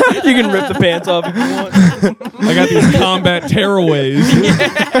 You can rip the pants off if you want. I got these combat tearaways.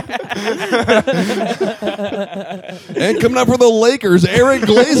 And coming up for the Lakers, Eric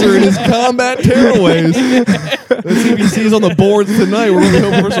Glazer and his combat tearaways. Let's see if he sees on the boards tonight. We're going to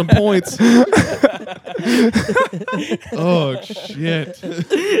go for some points. Oh shit!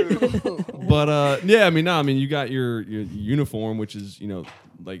 But yeah, I mean, you got your uniform, which is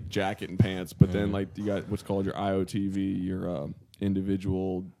like jacket and pants, but then like you got what's called your IOTV, your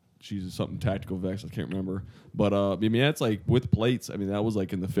individual. Jesus, something tactical vest. I can't remember, but I mean that's like with plates. I mean that was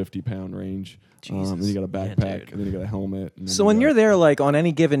like in the 50-pound range. Then you got a backpack, and then you got a helmet. So when you're there, like on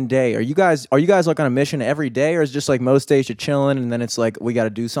any given day, are you guys like on a mission every day, or is it just like most days you're chilling, and then it's like we got to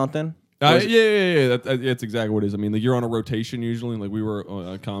do something? Yeah. That's exactly what it is. I mean, like you're on a rotation usually. Like we were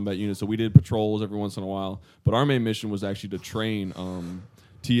a combat unit, so we did patrols every once in a while. But our main mission was actually to train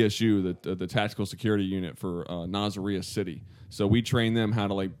TSU, the Tactical Security Unit for Nasiriyah City. So we train them how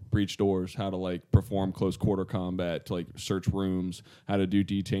to like breach doors, how to like perform close quarter combat, to like search rooms, how to do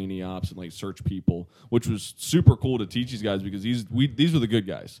detainee ops and like search people, which was super cool to teach these guys because these were the good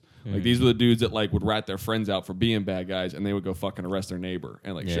guys. Like these were the dudes that like would rat their friends out for being bad guys, and they would go fucking arrest their neighbor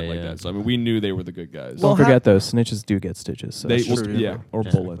and like shit like that. So I mean, we knew they were the good guys. Don't forget though, snitches do get stitches. So Or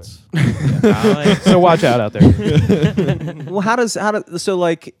bullets. so watch out out there. Well, how does so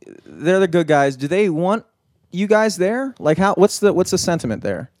like they're the good guys? Do they want you guys there? Like what's the sentiment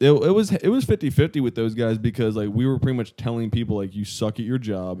there? It was 50-50 with those guys because like we were pretty much telling people like you suck at your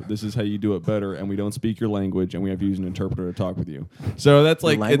job, this is how you do it better, and we don't speak your language, and we have to use an interpreter to talk with you. So that's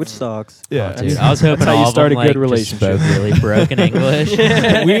like language sucks. Yeah, Dude, I was hoping how you all of start them, a good like, just relationship. spoke really broken English.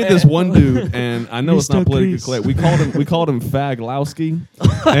 we had this one dude, and I know it's not Mr. politically Peace. correct. We called him Faglowski,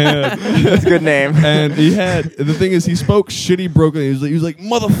 and That's a good name. and the thing is he spoke shitty broken. He was like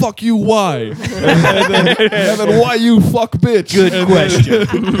motherfuck you why, and then why you fuck bitch. Good question.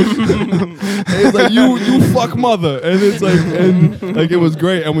 And he's like you fuck mother, and it's like and like it was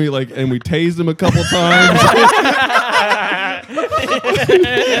great, and we tased him a couple times.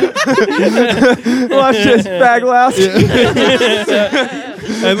 Watch this, Baglouse.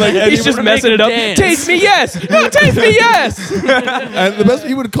 And like He's just messing it up. dance. Taste me, yes. No, taste me, yes. and the best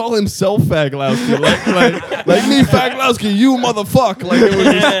he would call himself Faglowski, like me Faglowski, you motherfucker. Like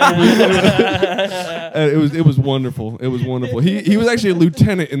it was it was wonderful. It was wonderful. He was actually a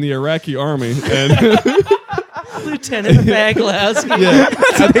lieutenant in the Iraqi army, and Lieutenant Faglowski. yeah.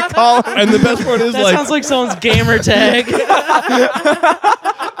 That's what they call him. And the best part is That like, sounds like someone's gamer tag.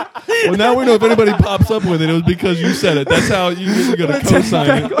 well, now we know if anybody pops up with it, it was because you said it. That's how you're gonna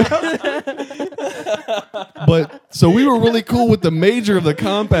co-sign it. But so we were really cool with the major of the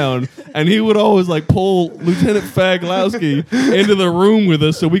compound, and he would always like pull Lieutenant Faglowski into the room with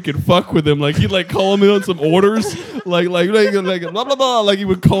us so we could fuck with him. Like he'd like call him in on some orders, like blah blah blah. Like he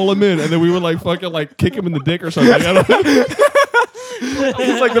would call him in, and then we would like fucking like kick him in the dick or something. I don't know.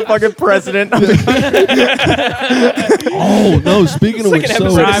 He's like the fucking president. Oh no! Speaking of which, Like an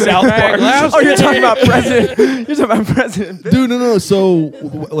episode of South Park. Oh, you're talking about president. You're talking about president. dude, no. So,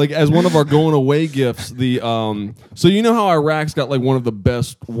 like, as one of our going away gifts, the so you know how Iraq's got like one of the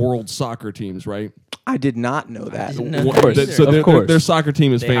best world soccer teams, right? I did not know that. So their soccer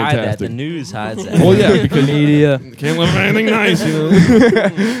team is They hide that. The fantastic. news hides that. Well, yeah, because Media. can't live anything nice, you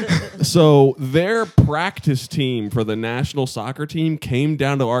know. So their practice team for the national soccer team came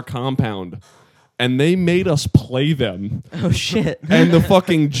down to our compound, and they made us play them. Oh shit! And the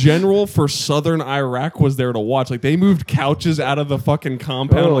fucking general for southern Iraq was there to watch. Like they moved couches out of the fucking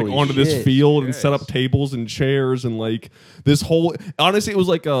compound Holy like onto this shit. field and set up tables and chairs and like this whole. Honestly, it was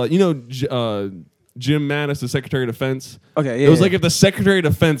like Jim Mattis, the Secretary of Defense. Okay, yeah. It was like if the Secretary of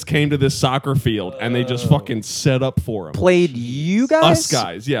Defense came to this soccer field and they just fucking set up for him. Played you guys? Us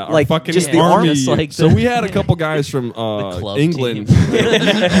guys, yeah, our Like, fucking just the army. army? Like So the- we had a couple guys from club England. team.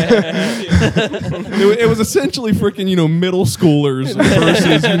 It was essentially freaking middle schoolers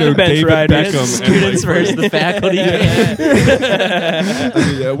versus Bench David riders. Beckham Students and, like, versus the faculty. I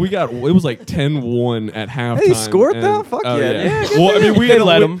mean, yeah, we got it was like 10-1 at halftime. Hey, you scored, and- though? Fuck oh, yeah. Well, I mean, we They had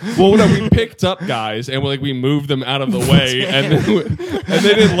let we, 'em. Well, no, we picked up guys and we moved them out of the way, and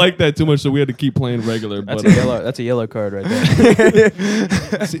they didn't like that too much, so we had to keep playing regular. That's but, a yellow. That's a yellow card right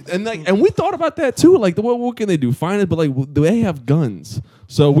there. see, and we thought about that too. Like, what can they do? Fine it, but like, do they have guns?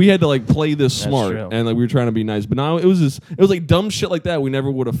 So we had to like play this smart, true. and like we were trying to be nice. But now it was like dumb shit like that we never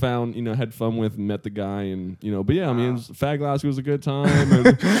would have found. Had fun with and met the guy, and But yeah, I mean, Faglasky was a good time, and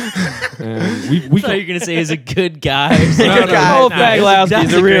we I thought you were gonna say he's a good guy. No, Oh,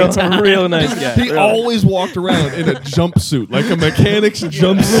 Faglasky's a real nice guy. He always walked around in a jumpsuit, like a mechanic's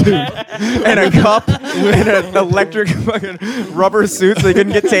jumpsuit. And a cup and an electric fucking rubber suit so they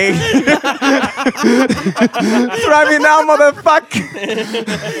couldn't get taken. Try me now, motherfucker.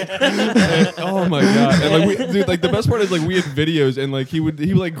 Oh my god! And like the best part is like we had videos, and like he would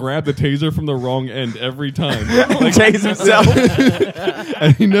like grab the taser from the wrong end every time. Like, Tase himself.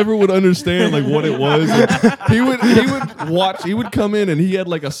 and he never would understand like what it was. And he would watch. He would come in, and he had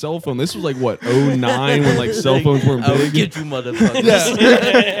like a cell phone. This was like what 09 when like cell phones weren't I would big. get you, motherfuckers.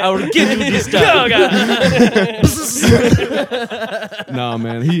 Yeah. I would get you this time. Nah,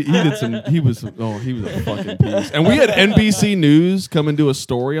 man, he was a fucking piece. And we had NBC News come and do a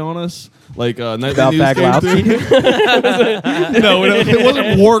story on us, like nightly About news came Faglasky? through. No, it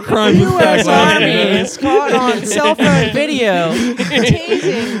wasn't war crimes with U.S. Army Faglasky. is caught on cell phone video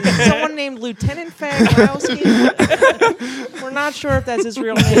tasing someone named Lieutenant Faglasky. We're not sure if that's his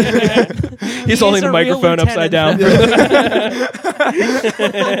real name. He's holding the microphone upside down. But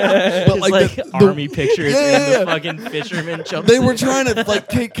Like, the army pictures Yeah. in the fucking fisherman jumpsuit. they were trying to like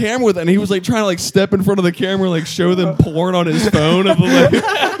take camera with it, and he was like trying to like step in front of the camera, and, like show them porn on his phone. Of, like,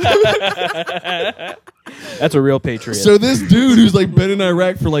 That's a real patriot. so this dude who's like been in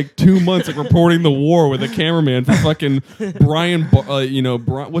Iraq for like 2 months, like reporting the war with a cameraman for fucking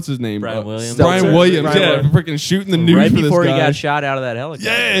what's his name? Brian Williams. Brian Williams, Brian yeah, Williams. freaking shooting the news right for this before he guy. got shot out of that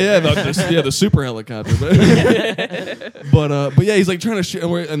helicopter. The super helicopter. But yeah, he's like trying to shoot,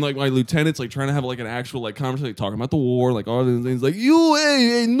 and like my lieutenant's like trying to have like an actual like conversation, like, talking about the war, like all these things, like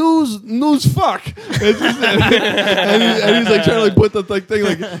hey, news fuck, and he's like trying to like put the like thing,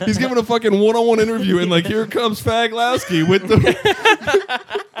 like he's giving a fucking one-on-one interview, and like here comes Faglasky with the.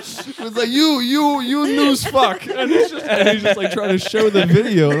 It's like you news fuck, and he's just like trying to show the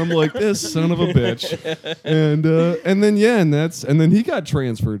video, and I'm like, this son of a bitch, and then he got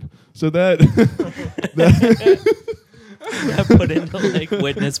transferred, so that Got put into like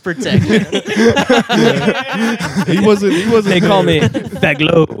witness protection. he wasn't. They call me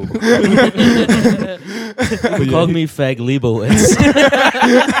Faglo. But yeah, Called me Fag Leibowitz.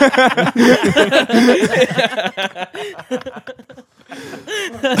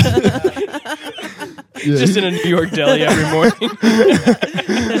 yeah, Just in a New York deli every morning.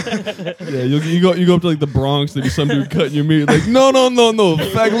 yeah, you go up to like the Bronx, there'd be some dude cutting your meat, like no,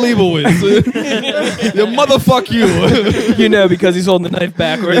 Fag Leibowitz, yeah, motherfuck you. Because he's holding the knife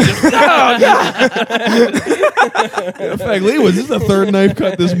backwards. Yeah, Fag Leibowitz, this is the third knife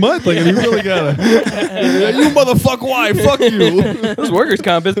cut this month, like, and you really gotta, yeah, you motherfuck why, fuck you. This workers'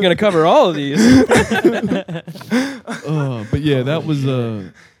 comp isn't going to cover all of these. But yeah, that was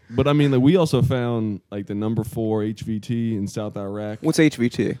but I mean, like, we also found like the number 4 HVT in South Iraq. What's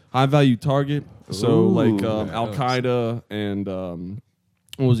HVT? High value target. So Ooh. like Al Qaeda and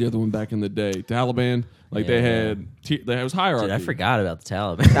what was the other one back in the day? Taliban. Like Yeah. there was hierarchy. Dude, I forgot about the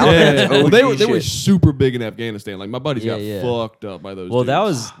Taliban. Yeah, OG they were shit. super big in Afghanistan. Like my buddies Yeah, got yeah. fucked up by those. Well,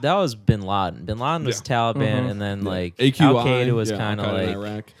 dudes. that was Bin Laden. Bin Laden was Taliban, and then like AQI Al Qaeda was yeah, kind of Al-Qaeda in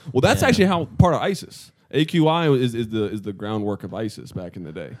like Iraq. Well, that's yeah. actually how part of ISIS. AQI is the groundwork of ISIS back in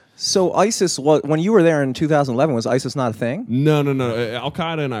the day. So ISIS, when you were there in 2011, was ISIS not a thing? No. Al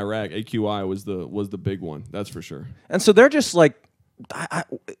Qaeda in Iraq, AQI was the big one. That's for sure. And so they're just like,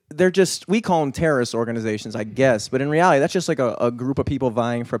 we call them terrorist organizations, I guess. But in reality, that's just like a group of people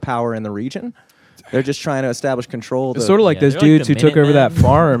vying for power in the region. They're just trying to establish control. It's sort of like Yeah, those they're like dudes the who took over that Minutemen.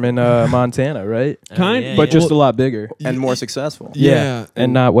 farm in Montana, right? Kind- yeah, But yeah. just a lot bigger. and more successful. Yeah,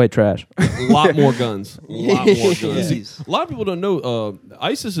 and not white trash. a lot more guns. A lot more guns. Jeez. A lot of people don't know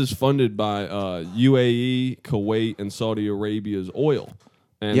ISIS is funded by UAE, Kuwait, and Saudi Arabia's oil.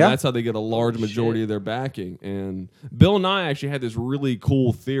 And Yeah. that's how they get a large majority of their backing. And Bill Nye actually had this really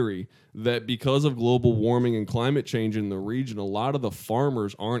cool theory that because of global warming and climate change in the region, a lot of the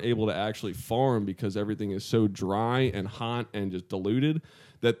farmers aren't able to actually farm because everything is so dry and hot and just diluted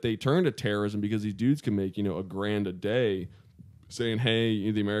that they turn to terrorism because these dudes can make, $1,000 a day saying,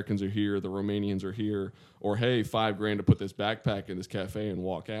 hey, the Americans are here, the Romanians are here, or hey, $5,000 to put this backpack in this cafe and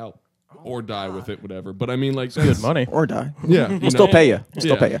walk out. Or die with it, whatever. But I mean, like, Good money. Or die. Yeah, We'll still pay you. We'll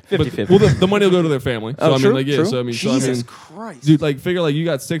still pay you. 50-50. Well, the money will go to their family. So Oh, I mean, true, like, yeah. true. So I mean, Jesus Christ. dude, like, figure like you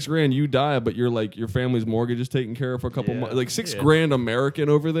got $6,000, you die, but you're like your family's mortgage is taken care of for a couple months. Like $6,000 American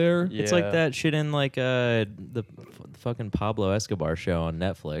over there. It's like that shit in like the fucking Pablo Escobar show on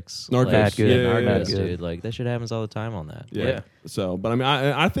Netflix. Narcos. Like, Yeah, yeah, Narcos, yeah. dude. Like that shit happens all the time on that. Yeah. So, but I mean,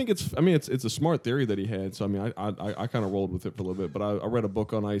 I think it's a smart theory that he had. So I mean, I kind of rolled with it for a little bit. But I read a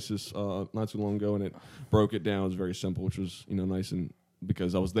book on ISIS not too long ago, and it broke it down. It was very simple, which was nice, and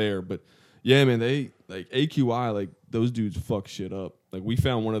because I was there. But yeah, man, they like AQI, like those dudes fuck shit up. Like we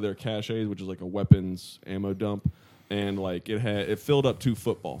found one of their caches, which is like a weapons ammo dump. And like it filled up 2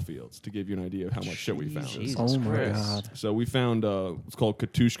 football fields to give you an idea of how much shit we found. Jesus Oh my Christ. God. So we found it's called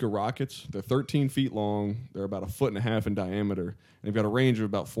Katushka rockets. They're 13 feet long. They're about 1.5 feet in diameter. And they've got a range of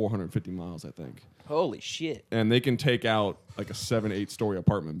about 450 miles, I think. Holy shit. And they can take out like a 7-8 story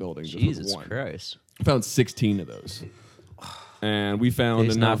apartment building. just with Jesus one. Christ. We found 16 of those. And we found They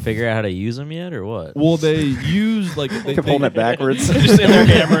just not enough. figure out how to use them yet, or what? Well, they use like they, Kept holding it backwards. Just in there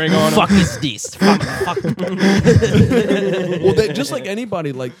hammering on him. Fuck is this? Fuck. well, they, just like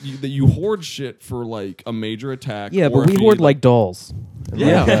anybody, like you hoard shit for like a major attack. Yeah, or but if we you hoard need, like dolls.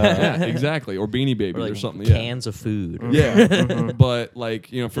 yeah, Like, yeah, exactly, or Beanie Babies Or like or something. Yeah, cans of food. yeah. But like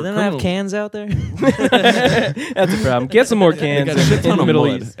for Do they not have criminal- cans out there? That's a problem. Get some more They cans got a shit in ton the of Middle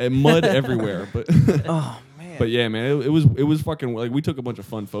mud, East. and mud everywhere. But Oh man. but yeah, man, it was fucking like we took a bunch of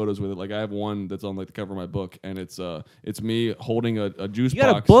fun photos with it. Like I have one that's on like the cover of my book, and it's me holding a juice You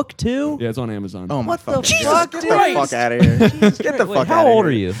got box. a book too? Yeah, it's on Amazon. Oh my What the fucking fuck, God. dude? Get the fuck out of here. Get the Wait, fuck how out of old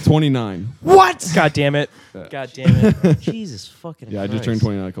here. are you? 29. What? God damn it. God damn it. Jesus fucking Yeah, I just Christ. turned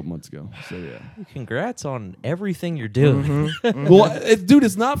 29 a couple months ago. So yeah. Congrats on everything you're doing. Well, dude,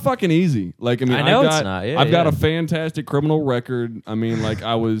 it's not fucking easy. Like, I mean, I know I've it's got, not. Yeah, I've got yeah. a fantastic criminal record. I mean, like,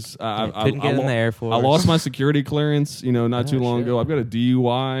 I was, I Couldn't get in the Air Force. I lost my security clearance, not too long shit. ago. I've got a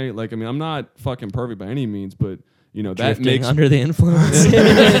DUI. Like, I mean, I'm not fucking perfect by any means, but that Drifting makes. under the influence.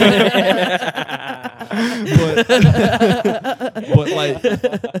 but like,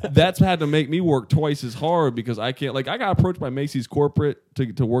 that's had to make me work twice as hard because I can't. Like, I got approached by Macy's corporate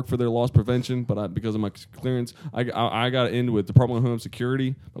to work for their loss prevention, but because of my clearance, I got in with Department of Homeland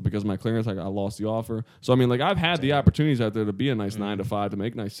Security, but because of my clearance, I lost the offer. So I mean, like, I've had the opportunities out there to be a nice 9 to 5 to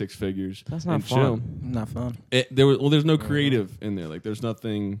make nice 6 figures. That's not and fun. chill. Not fun. There's no creative in there. Like, there's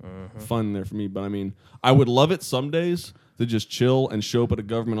nothing fun there for me. But I mean, I would love it some days to just chill and show up at a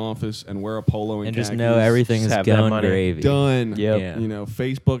government office and wear a polo and and just khakis. know everything Just is have that going money. gravy. Done. Yep. Yeah.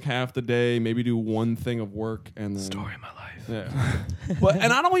 Facebook half the day, maybe do one thing of work, and then Story of my life. Yeah.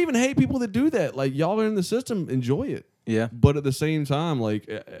 And I don't even hate people that do that. Like, y'all are in the system, enjoy it. Yeah. But at the same time, like,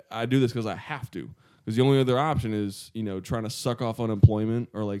 I do this because I have to. Because the only other option is, trying to suck off unemployment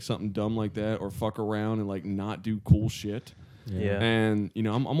or like something dumb like that, or fuck around and like not do cool shit. Yeah. And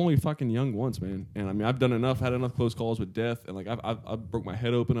I'm only fucking young once, man. And I mean, I've done enough, had enough close calls with death, and like I broke my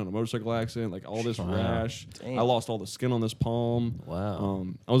head open on a motorcycle accident, like all this rash. Damn. I lost all the skin on this palm. Wow.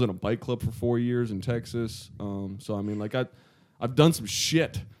 I was in a bike club for 4 years in Texas. So I mean, like I've done some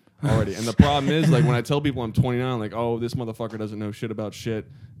shit already. And the problem is, like, when I tell people I'm 29, like, oh, this motherfucker doesn't know shit about shit,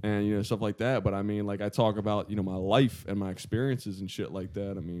 and stuff like that. But I mean, like, I talk about my life and my experiences and shit like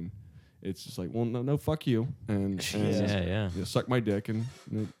that. I mean, it's just like, well, no, fuck you, and Yeah. suck my dick, and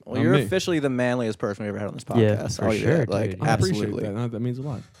Well, I'm you're me. officially the manliest person we've ever had on this podcast. Yeah, for I'll give you sure, that. Like, dude. I absolutely. appreciate that. That means a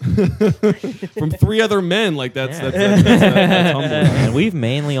lot. From 3 other men, like that's humbling. And we've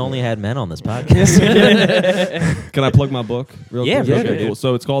mainly only had men on this podcast. Can I plug my book real Yeah, quick? for Okay, sure. cool.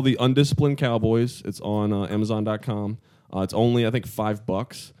 So it's called The Undisciplined Cowboys. It's on Amazon.com. It's only, I think,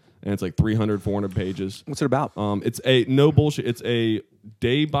 $5, and it's like 300, 400 pages. What's it about? It's a no bullshit. It's a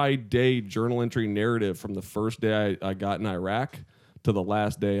day-by-day journal entry narrative from the first day I got in Iraq to the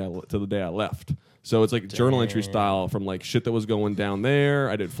last day to the day I left. So it's like journal entry style from like shit that was going down there.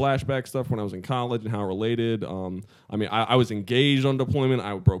 I did flashback stuff when I was in college and how it related. I mean, I was engaged on deployment.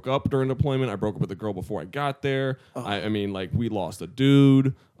 I broke up during deployment. I broke up with a girl before I got there. I mean, like, we lost a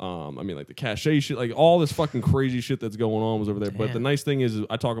dude. I mean, like, the cachet shit, like all this fucking crazy shit that's going on was over there. But the nice thing is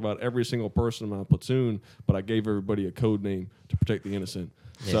I talk about every single person in my platoon, but I gave everybody a code name to protect the innocent.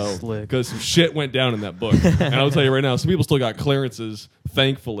 So, Slick. because some shit went down in that book. And I'll tell you right now, some people still got clearances,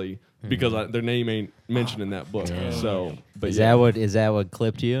 thankfully, because their name ain't mentioned in that book. So, but Is yeah. that what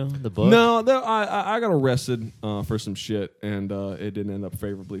clipped you? The book? No, I got arrested for some shit, and it didn't end up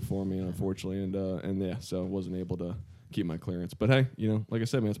favorably for me, unfortunately. And yeah, so I wasn't able to keep my clearance. But hey, like I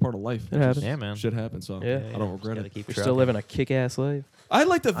said, man, it's part of life. It happens. Yeah, man. Shit happens, so Yeah. I don't regret Gotta it. keep You're trucking. still living a kick-ass life. I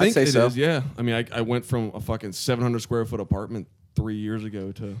like to think say it is. so. Yeah. I mean, I went from a fucking 700 square foot apartment 3 years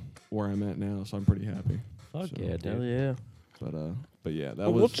ago to where I'm at now, so I'm pretty happy. Fuck So, yeah, dude. Hell yeah. But yeah, that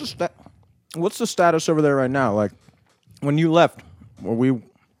Well, was. what's the status over there right now? Like, when you left, were we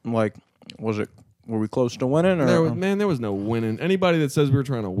like, was it were we close to winning? Or There was no winning. Anybody that says we were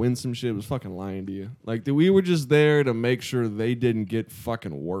trying to win some shit was fucking lying to you. Like, we were just there to make sure they didn't get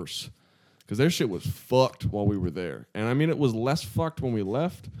fucking worse. Because their shit was fucked while we were there. And I mean, it was less fucked when we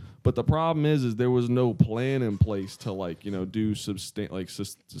left. But the problem is there was no plan in place to, like, you know, do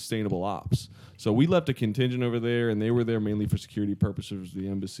sustainable ops. So we left a contingent over there, and they were there mainly for security purposes, the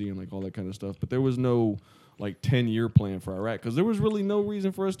embassy and like all that kind of stuff. But there was no like 10-year plan for Iraq because there was really no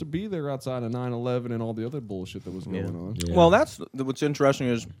reason for us to be there outside of 9/11 and all the other bullshit that was going on. Yeah. Well, that's what's interesting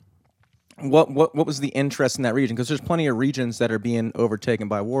is what was the interest in that region? Because there's plenty of regions that are being overtaken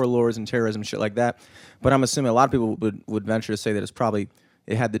by warlords and terrorism, shit like that. But I'm assuming a lot of people would venture to say that it's probably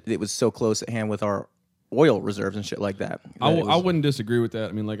it was so close at hand with our oil reserves and shit like that. I wouldn't disagree with that.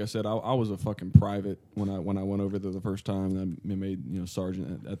 I mean, like I said, I was a fucking private when I went over there the first time, and I made, you know,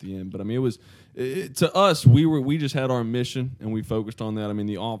 sergeant at the end. But I mean, to us, we just had our mission and we focused on that. I mean,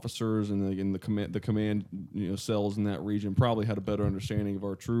 the officers and the command you know, cells in that region probably had a better understanding of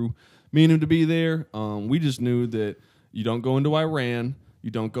our true meaning to be there. We just knew that you don't go into Iran,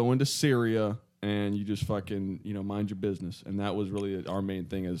 you don't go into Syria, and you just fucking, you know, mind your business. And that was really our main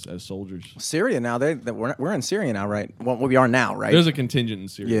thing as soldiers. Syria now, we're in Syria now, right? Well, we are now, right? There's a contingent in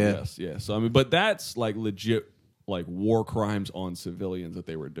Syria, Yeah. yes. Yeah. So, I mean, but that's like legit, like war crimes on civilians that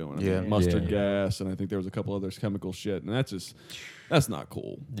they were doing. I mean, mustard gas, and I think there was a couple other chemical shit. And that's not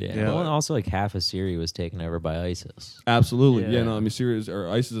cool. Yeah. Well, and also like half of Syria was taken over by ISIS. Absolutely. Yeah. Yeah, no, I mean,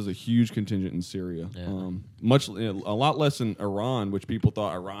 ISIS is a huge contingent in Syria. Yeah. A lot less in Iran, which people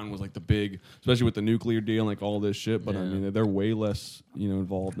thought Iran was like the big, especially with the nuclear deal and like all this shit. But I mean, they're way less, you know,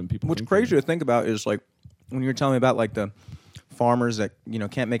 involved than people. What's think crazy they are. to think about is like when you're telling me about like the farmers that, you know,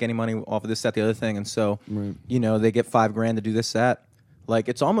 can't make any money off of this, that, the other thing, and so Right. you know they get $5,000 to do this, that. Like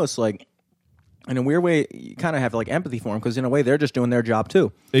it's almost like, in a weird way, you kind of have like empathy for them because in a way they're just doing their job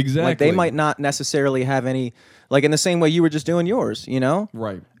too. Exactly. Like they might not necessarily have any, like in the same way you were just doing yours. You know,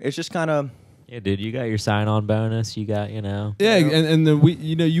 Right. it's just kind of. Yeah, dude, you got your sign-on bonus. You got, you know. Yeah, and then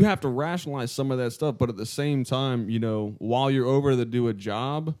you have to rationalize some of that stuff, but at the same time, you know, while you're over to do a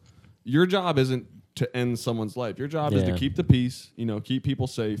job, your job isn't to end someone's life. Your job is to Yeah. keep the peace, you know, keep people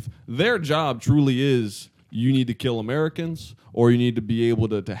safe. Their job truly is you need to kill Americans or you need to be able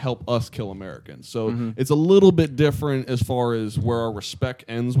to help us kill Americans. So it's a little bit different as far as where our respect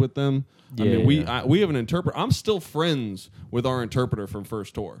ends with them. I mean, we have an interpreter. I'm still friends with our interpreter from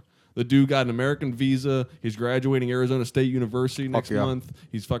First Tour. The dude got an American visa. He's graduating Arizona State University next month.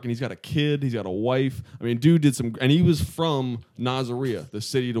 He's got a kid. He's got a wife. I mean, dude did some, and he was from Nasiriyah, the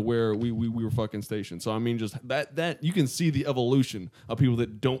city to where we were fucking stationed. So I mean, just that you can see the evolution of people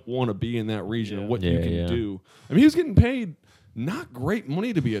that don't want to be in that region and what you can do. I mean, he was getting paid not great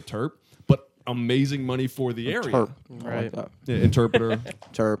money to be a Terp, but amazing money for the area. Terp. Right. Yeah, interpreter.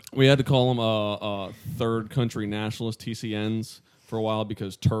 Terp. We had to call them third country nationalist, TCNs, for a while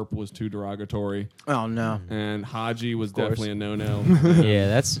because Terp was too derogatory, Oh no. and Haji was definitely a no-no. Yeah,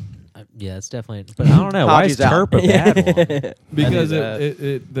 that's definitely. But I don't know. Why is Haji's out. Terp a bad one? Because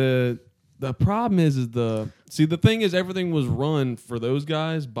that. the problem is the thing is everything was run for those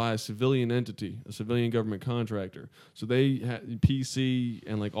guys by a civilian entity, a civilian government contractor. So they had PC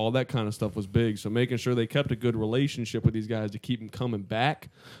and like all that kind of stuff was big. So making sure they kept a good relationship with these guys to keep them coming back,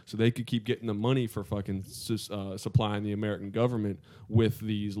 so they could keep getting the money for fucking supplying the American government with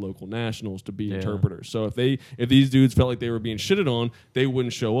these local nationals to be interpreters. So if these dudes felt like they were being shitted on, they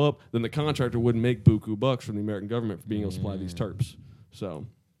wouldn't show up. Then the contractor wouldn't make buku bucks from the American government for being able to supply these Terps. So.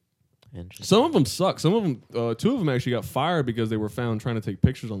 Some of them suck. Some of them, two of them actually got fired because they were found trying to take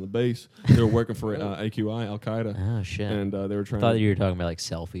pictures on the base. They were working for AQI, Al Qaeda. Oh shit! And they were I trying. thought you were talking about like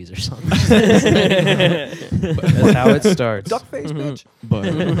selfies or something. That's how it starts. Duck face, bitch.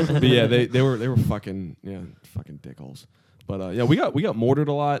 but yeah, they were fucking dickholes. But yeah, we got mortared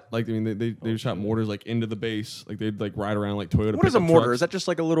a lot. Like I mean, they shot mortars like into the base. Like they'd like ride around like Toyota. What is a pickup mortar? trucks. Is that just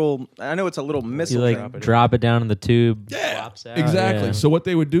like a little? I know it's a little You missile. like drop it down in the tube. Flops out. Exactly. Yeah. So what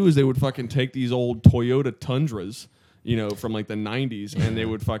they would do is they would fucking take these old Toyota Tundras, you know, from like the 90s, and they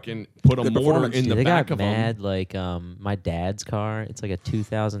would fucking put a Good mortar performance. in the They back got of mad them. like my dad's car. It's like a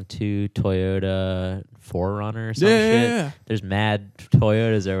 2002 Toyota 4Runner or some shit. Yeah. There's mad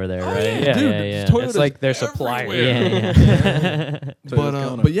Toyotas over there, right? yeah. Dude, yeah. Toyotas It's like their supplier. everywhere. Yeah.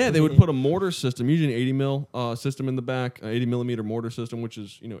 But yeah, they would put a mortar system, usually an 80 mil system in the back, an 80 millimeter mortar system, which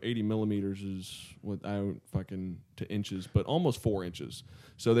is 80 millimeters is what I don't fucking to inches, but almost 4 inches.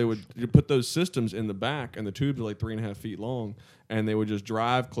 So they would put those systems in the back, and the tubes are like 3.5 feet long, and they would just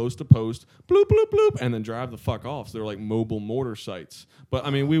drive close to post, bloop bloop bloop, and then drive the fuck off. So they're like mobile mortar sites. But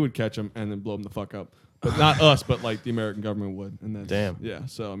I mean, we would catch them and then blow them the fuck up. but not us, but like the American government would. And that's, Damn. Yeah.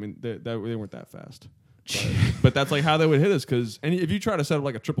 So I mean, they weren't that fast. But that's like how they would hit us, because if you try to set up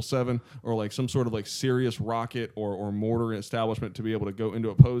like a 777 or like some sort of like serious rocket or mortar establishment to be able to go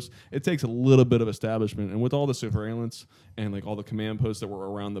into a post, it takes a little bit of establishment. And with all the surveillance and like all the command posts that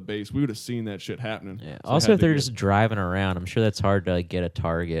were around the base, we would have seen that shit happening. Yeah. So Also, if they're just driving around, I'm sure that's hard to like get a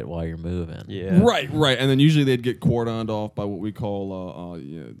target while you're moving. Yeah. Right. And then usually they'd get cordoned off by what we call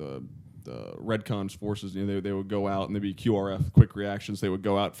the Redcons forces. They would go out and they'd be QRF, quick reactions. They would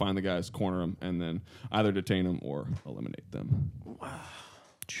go out, find the guys, corner them, and then either detain them or eliminate them. Wow.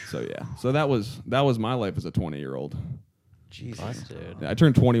 So yeah. So that was my life as a 20-year-old. Jesus. Dude. Yeah, I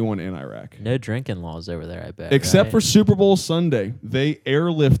turned 21 in Iraq. No drinking laws over there, I bet. Except right? for Super Bowl Sunday, they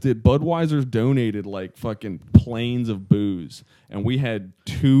airlifted. Budweiser's donated like fucking planes of booze, and we had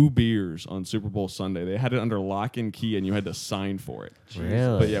 2 beers on Super Bowl Sunday. They had it under lock and key, and you had to sign for it.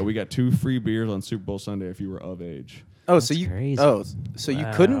 Really? But yeah, we got 2 free beers on Super Bowl Sunday if you were of age. Oh, That's so you crazy. you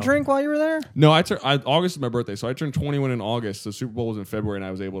couldn't Wow. drink while you were there? No, August is my birthday, so I turned 21 in August. The Super Bowl was in February, and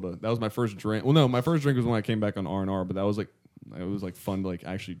I was able to. That was my first drink. Well, no, my first drink was when I came back on R&R, but that was like. It was like fun to like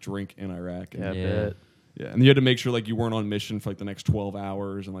actually drink in Iraq. And, Yeah, I Yeah. bet. yeah, and you had to make sure like you weren't on mission for like the next 12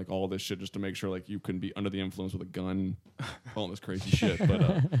 hours and like all this shit just to make sure like you couldn't be under the influence with a gun, all this crazy shit.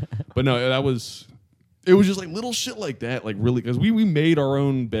 But no, it was just like little shit like that, like really, because we made our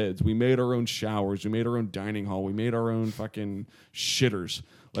own beds, we made our own showers, we made our own dining hall, we made our own fucking shitters.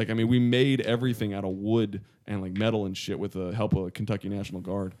 Like, I mean, we made everything out of wood and like metal and shit with the help of Kentucky National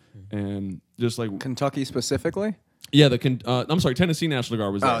Guard, and just like Kentucky specifically? yeah, I'm sorry, Tennessee National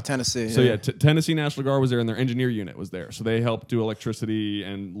Guard was there. Oh, Tennessee. So yeah, Tennessee National Guard was there, and their engineer unit was there. So they helped do electricity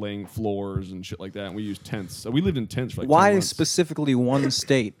and laying floors and shit like that. And we used tents. So we lived in tents for like 10 Why months. specifically one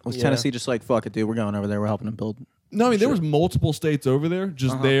state? Was Yeah. Tennessee just like, fuck it, dude, we're going over there, we're helping them build? No, I mean there was multiple states over there.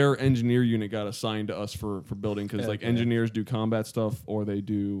 Just their engineer unit got assigned to us for building, because like engineers do combat stuff or they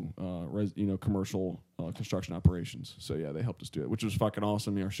do commercial construction operations. So yeah, they helped us do it, which was fucking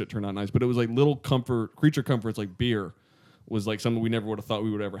awesome. Our shit turned out nice, but it was like little creature comforts like beer. Was like something we never would have thought we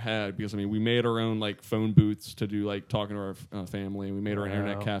would ever had, because I mean we made our own like phone booths to do like talking to our family, and we made our own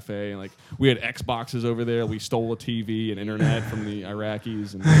internet cafe, and like we had Xboxes over there. We stole a TV and internet from the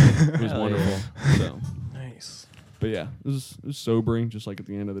Iraqis, and it was wonderful. So Nice. but yeah, it was sobering, just like at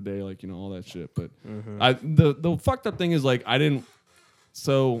the end of the day, like all that shit. But the fucked up thing is like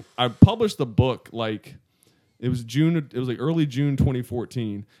so I published the book like. It was like early June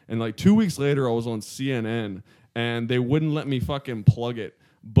 2014, and like 2 weeks later I was on CNN, and they wouldn't let me fucking plug it.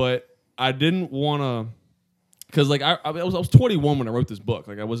 But I didn't want to, because like I was 21 when I wrote this book.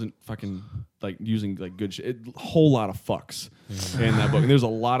 Like I wasn't fucking like using like good shit. A whole lot of fucks in that book. And there's a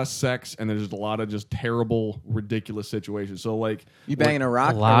lot of sex, and there's a lot of just terrible, ridiculous situations. So like You banging A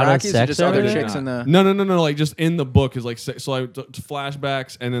lot of Iraqis or sex just other over there? chicks in the... No. Like just in the book is like so I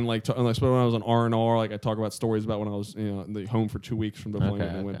flashbacks, and then like when I was on R&R, like I talk about stories about when I was home for 2 weeks from deployment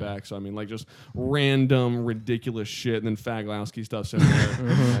and then went back. So I mean like just random ridiculous shit, and then Faglowski stuff's in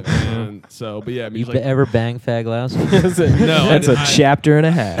there. And so, but yeah, I mean, You like, ever bang Faglaus? That's a chapter and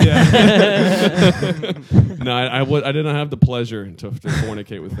a half. no, I didn't have the pleasure to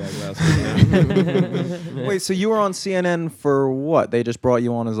fornicate with Faglowski. Wait, so you were on CNN for what? They just brought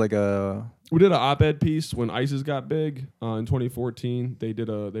you on as like a... We did an op-ed piece when ISIS got big in 2014. They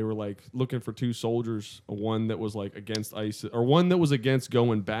were like looking for 2 soldiers, one that was like against ISIS, or one that was against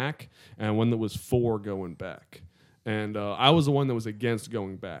going back, and one that was for going back. And I was the one that was against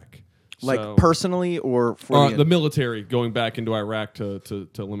going back. Like So- personally or for the military going back into Iraq to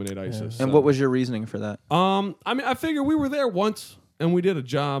eliminate ISIS. And So- what was your reasoning for that? I mean, I figure we were there once and we did a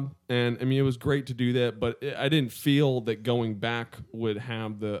job, and I mean, it was great to do that, but I didn't feel that going back would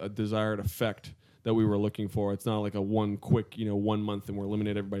have the desired effect that we were looking for. It's not like a one quick, 1 month and we're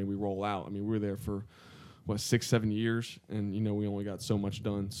eliminate everybody and we roll out. I mean, we were there for 6-7 years, and we only got so much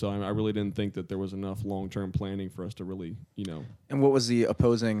done. So I really didn't think that there was enough long-term planning for us to really, And what was the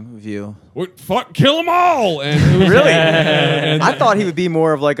opposing view? fuck, kill them all. And it was Really? and I thought he would be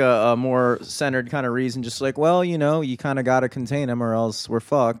more of like a more centered kind of reason, just like, well, you kind of got to contain him or else we're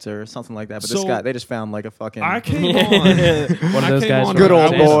fucked or something like that. But this So- guy, they just found like a fucking... I came on. One of those guys from Good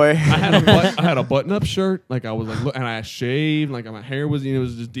old Jason. boy. I had a button-up shirt. Like I was like, and I shaved. Like my hair was, it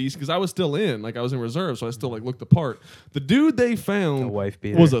was just decent because I was still in. Like I was in reserve, so I was still like looked the part. The dude they found A wife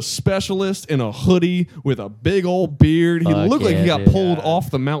beater. was a specialist in a hoodie with a big old beard. He Fuck looked like he yeah, got dude. pulled off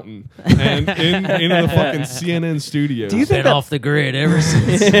the mountain and into the fucking CNN studio. Do you think Been that off the grid ever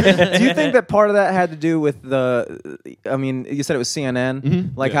since. Do you think that part of that had to do with I mean, you said it was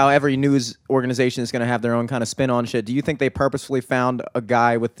CNN, like Yeah. how every news organization is going to have their own kind of spin on shit. Do you think they purposefully found a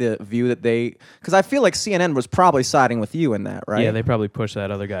guy with the view that because I feel like CNN was probably siding with you in that, right? Yeah, they probably pushed that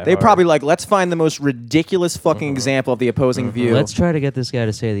other guy. They hard. probably like, let's find the most ridiculous fucking example of the opposing view. Let's try to get this guy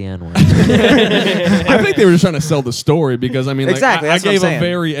to say the N-word. I think they were just trying to sell the story because I mean, like, Exactly, I that's what I'm gave a saying.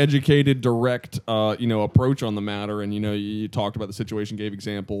 very educated, direct, approach on the matter, and you talked about the situation, gave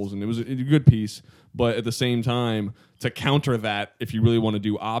examples, and it was a good piece. But at the same time, to counter that, if you really want to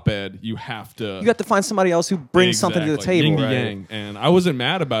do op-ed, you have to. You got to find somebody else who brings something to the Exactly. table. Yin to yang. And I wasn't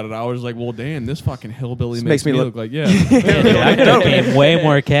mad about it. I was like, well, damn, this fucking hillbilly This makes me look like, yeah. I could have been way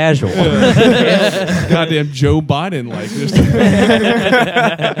more casual. Goddamn Joe Biden like this.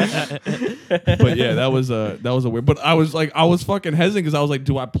 But yeah, that was a weird. But I was fucking hesitant because I was like,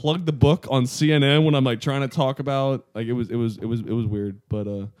 do I plug the book on CNN when I'm like trying to talk about like it was weird.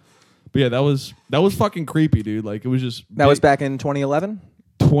 But yeah, that was fucking creepy, dude. Like it was just That was back in 2011.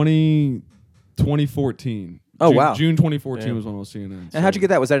 2014. Oh, June, wow. June 2014 was when I was CNN. And how'd you get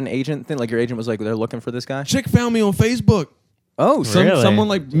that? Was that an agent thing? Like your agent was like, they're looking for this guy? Chick found me on Facebook. Oh, Really? Someone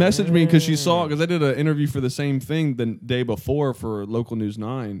like messaged me because she saw because I did an interview for the same thing the day before for Local News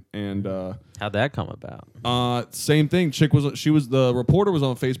 9 and How'd that come about? same thing. The reporter was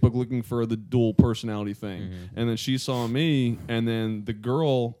on Facebook looking for the dual personality thing, and then she saw me, and then the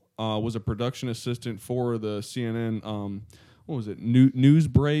girl was a production assistant for the CNN. What was it?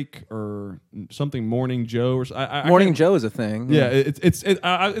 Newsbreak or something? Morning Joe or Morning Joe is a thing. yeah, it's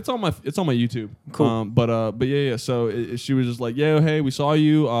on my YouTube. Cool. But yeah. So she was just like, "Yo, hey, we saw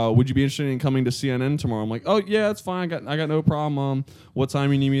you. Would you be interested in coming to CNN tomorrow?" I'm like, "Oh yeah, that's fine. I got no problem. What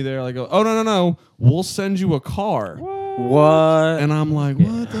time you need me there?" Like, "Oh no, we'll send you a car." What? And I'm like,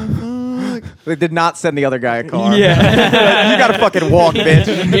 "What the fuck?" They did not send the other guy a car. Yeah. You gotta fucking walk,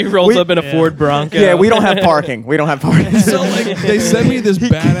 bitch. He rolls up in a Ford Bronco. Yeah, we don't have parking. We don't have parking. So like they send me this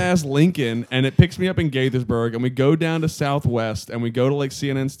badass Lincoln and it picks me up in Gaithersburg and we go down to Southwest and we go to like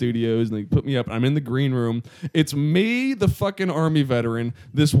CNN studios and they put me up. I'm in the green room. It's me, the fucking Army veteran,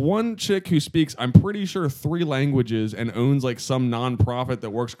 this one chick who speaks, I'm pretty sure 3 languages and owns like some nonprofit that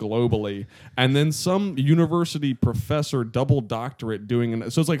works globally, and then some university professor double doctorate doing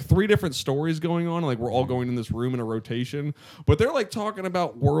it. So it's like 3 different stories going on. Like we're all going in this room in a rotation, but they're like talking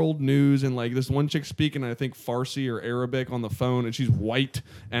about world news and like this one chick speaking, I think Farsi or Arabic on the phone, and she's white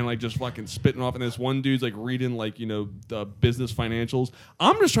and like just fucking spitting off, and this one dude's like reading like the business financials.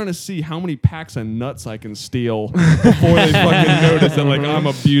 I'm just trying to see how many packs of nuts I can steal before they fucking notice that like I'm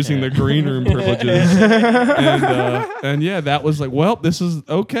abusing the green room privileges. And yeah, that was like, well, this is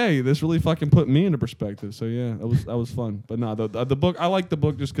okay. This really fucking put me into perspective. So yeah, that was fun. But no, the book, I like the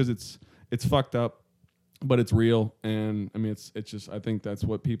book just because it's fucked up, but it's real, and I mean it's just, I think that's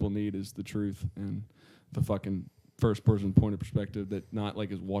what people need is the truth and the fucking first person point of perspective that not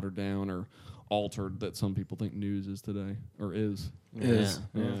like is watered down or altered that some people think news is today or is. Is.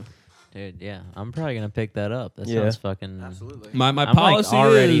 Yeah. Dude, yeah. I'm probably going to pick that up. That Yeah. sounds fucking... Absolutely. My I'm, like, policy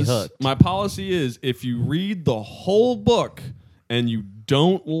already is hooked. my policy is if you read the whole book and you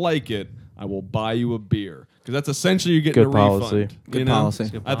don't like it, I will buy you a beer. Because that's essentially you getting Good a policy. refund. Good you know? policy.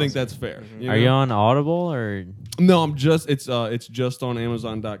 Good I think that's fair. Are you on Audible or... No, I'm just it's just on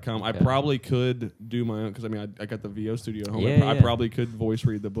Amazon.com. I Okay. probably could do my own because I mean I got the VO studio at home. Yeah, I yeah. probably could voice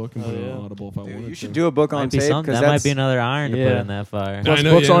read the book and put it yeah. on Audible if I wanted You should to. do a book on Might be tape something. because That might be another iron to put Yeah. in that fire. I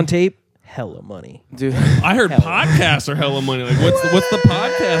know, Books yeah. on tape, hella money. Dude, I heard podcasts are hella money. Like what's the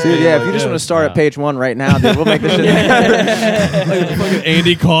podcast? dude, thing? yeah. Like, If you just want to start Yeah. at page 1 right now, dude, we'll make this shit. like fucking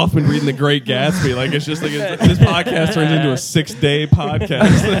Andy Kaufman reading The Great Gatsby. Like it's just like this podcast turns into a 6-day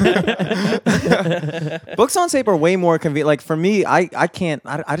podcast. Books on tape are way more convenient. Like for me, I can't.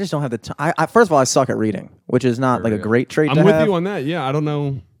 I just don't have the time. First of all, I suck at reading, which is not like a great trait I'm to with have. you on that. Yeah, I don't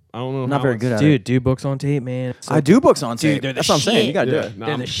know. Not how very it's- good at it. Dude, do books on tape, man. I do books on tape. they're the That's what I'm saying. You shit. gotta do Yeah, it. no,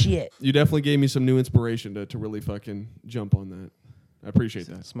 They're I'm- the shit. You definitely gave me some new inspiration to really fucking jump on that. I appreciate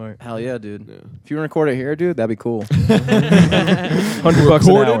that. Smart. Hell yeah, dude. Yeah. If you record it here, dude, that'd be cool. $100 an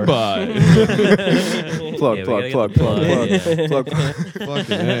Recorded hour. by Plug, Yeah, we plug, gotta plug, get the plug, plug, plug, yeah. plug.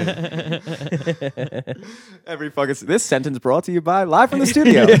 fucking A. Every fucking. This sentence brought to you by live from the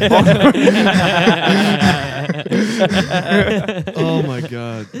studio. Oh my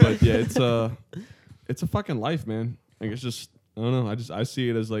god! But yeah, it's a fucking life, man. Like it's just I don't know. I see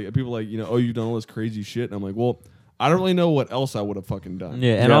it as like people like oh you've done all this crazy shit, and I'm like, well, I don't really know what else I would have fucking done.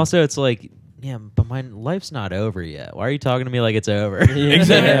 Yeah, and Yeah. also it's like yeah, but my life's not over yet. Why are you talking to me like it's over?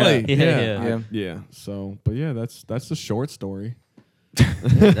 Exactly. Yeah. Yeah. So, but yeah, that's the short story.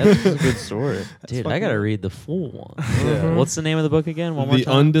 That's a good story. Dude, I gotta read the full one. What's the name of the book again? One more The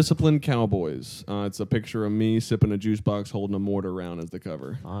time. Undisciplined Cowboys. It's a picture of me sipping a juice box, holding a mortar round as the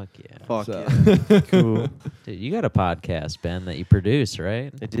cover. Fuck yeah. Fuck So- yeah. Cool. Dude, you got a podcast, Ben, that you produce,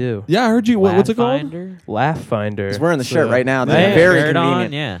 right? I do. Yeah, I heard you. What's it called? Finder? Laugh Finder. He's wearing the shirt right now. It's Yeah. very Shirt on,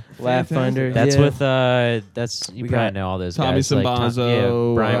 convenient. yeah. Laugh Finder. That's yeah. with that's you We probably got know all those Tommy guys. like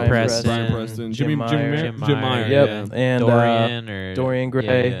Simbazo, Brian Brian Preston, Brian Preston, Jim Jim Meyer. Meyer, Yep. yeah. And Dorian or Dorian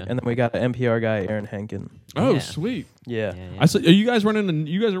Gray, yeah. and then we got the NPR guy Aaron Henkin. Oh, Yeah. sweet. Yeah. I saw. Are you guys running?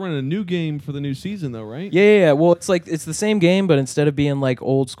 You guys are running a new game for the new season, though, right? Yeah. Well, it's like it's the same game, but instead of being like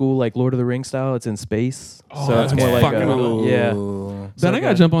old school, like Lord of the Rings style, it's in space. Oh, so it's that's more like fucking a, cool. yeah. Ooh. Ben, I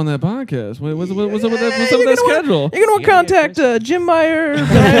gotta okay. jump on that podcast. What's up with that? What's up with that schedule? You're gonna want to You gotta get contact Jim Meyer.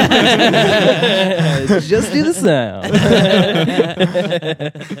 Just do the sound.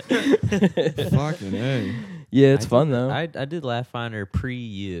 Fucking A. Yeah, it's fun though. I did Laugh Finder pre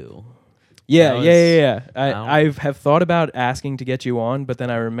you. Yeah, That was- yeah. I I have thought about asking to get you on, but then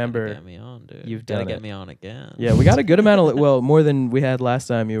I remember. Get me on, dude. You've gotta done get it. me on again. Yeah, we got a good amount of well, more than we had last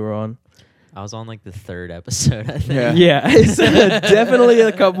time you were on. I was on like the 3rd episode, I think. Yeah. Yeah, it's definitely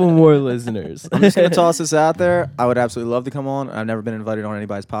a couple more listeners. I'm just gonna toss this out there. I would absolutely love to come on. I've never been invited on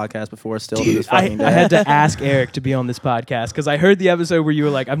anybody's podcast before. Still to this fucking day. I had to ask Eric to be on this podcast because I heard the episode where you were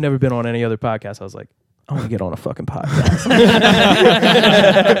like, "I've never been on any other podcast." I was like, "I want to get on a fucking podcast."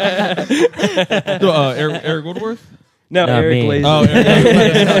 Eric Woodworth. No, Not Eric me. Laser. Oh,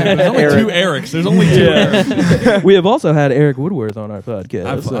 There's only two Erics. There's only two Erics. We have also had Eric Woodworth on our podcast.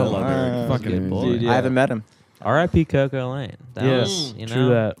 I so- love Eric. Fucking good boy. amazing. Dude, yeah. I haven't met him. R.I.P. Coco Lane. That Yeah, was, you know. true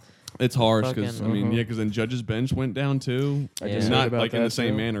that. It's harsh because Fucking- because then Judge's Bench went down too. I just Not heard about like in the that,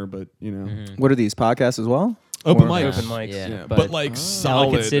 same too. manner, but Mhm. What are these podcasts as well? open Or- mics. Open mics. Yeah, But like solid.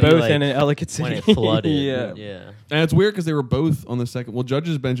 Ellicott City, Both like, in Ellicott City. when it flooded. yeah. Yeah. And it's weird because they were both on the second. Well,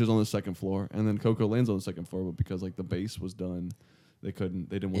 Judge's Bench is on the second floor, and then Coco Lane's on the second floor. But because like the base was done, they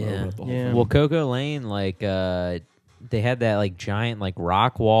couldn't. They didn't want to Yeah. open up the whole Yeah. thing. Well, Coco Lane, like, they had that like giant like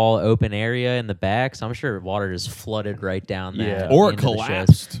rock wall open area in the back, so I'm sure water just flooded right down there. Yeah. Or it into the shows.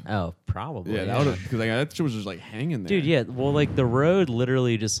 collapsed. Oh, probably. Yeah, that would because that shit was just like hanging there. Dude, yeah. Well, like the road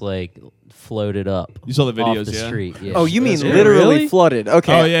literally just like floated up. You saw the off videos, the yeah? street. Yeah. Oh, you mean it literally really? flooded?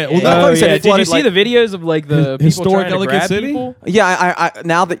 Okay. Oh, yeah. Well, I thought Oh, you said yeah. it Did you flooded, see like- the videos of like the people Historic trying to Ellicott grab City? people? Yeah, I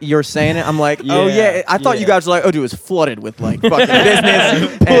now that you're saying it, I'm like, oh Yeah, yeah. I thought you yeah. guys were like, oh, dude, it was flooded with like fucking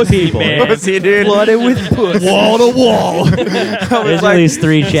business and Pussy, people. man. Pussy, dude. Flooded with pussy. Wall to wall. I There's was at like, least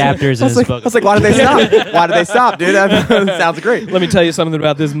 3 chapters in I was this like, book. I was like, why did they stop? Why did they stop, dude? That sounds great. Let me tell you something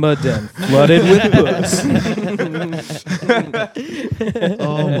about this mud den. Flooded with puss.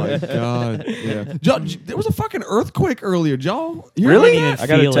 Oh my god. Yeah. There was a fucking earthquake earlier, y'all. You Really? Even I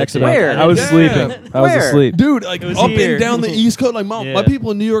got a feel it, text dude. about Where? that. I was Yeah. sleeping. I was Where? asleep. Dude, like was up here. and down the East Coast, like my Yeah.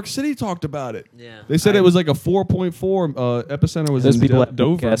 people in New York City talked about it. Yeah. They said it was like a 4.4 epicenter was Those in people at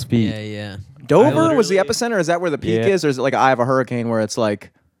Dover. gas feet. Yeah, yeah. Dover was the literally- epicenter. Is that where the peak Yeah. is, or is it like Eye of a Hurricane where it's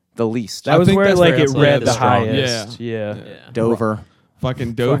like the least? That was think where that's like where it it's, read the the strongest. highest. Yeah. Yeah. Dover.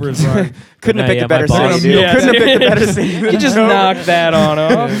 Fucking Dover's right. Couldn't No, have picked yeah, a better my boss- city, dude. Yeah. Couldn't have picked a better city. You just knocked that on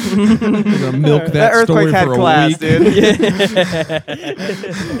off. We're gonna milk that, That earthquake story had for a class, week. dude.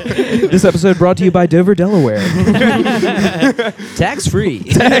 This episode brought to you by Dover, Delaware. Tax free.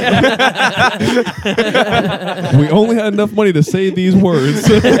 We only had enough money to say these words.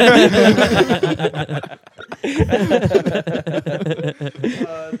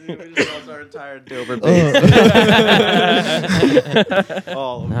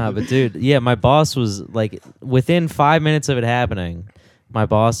 Nah, but dude, yeah, my boss was like, within 5 minutes of it happening, my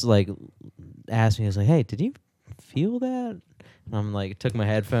boss like asked me, he was like, "Hey, did you feel that?" And I'm like, took my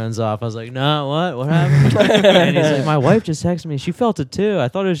headphones off. I was like, "No, what happened?" And he's like, "My wife just texted me. She felt it too. I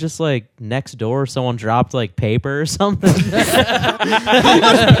thought it was just like next door, someone dropped like paper or something." What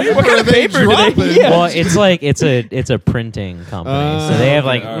kind of paper dropping? Well, it's like it's a printing company, so they have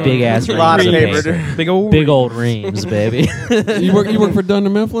like okay, big ass A lot reams of of paper, paper. dude. Big old Big old reams, baby. You work for Dunder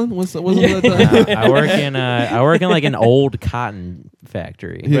Mifflin? What's that? I work in like an old cotton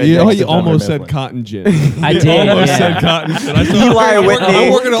factory. Yeah, Right you, next to almost Dunder said Mifflin. cotton gin. I did. Almost yeah. said cotton gin. I thought- Eli I work Whitney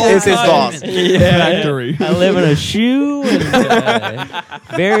at an old is his cotton boss. factory. I live in a shoe and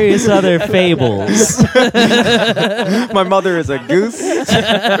various other fables. My mother is a goose or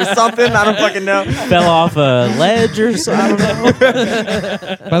something. I don't fucking know. Fell off a ledge or something. I don't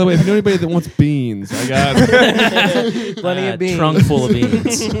know. By the way, if you know anybody that wants beans, I got Plenty of beans. Trunk full of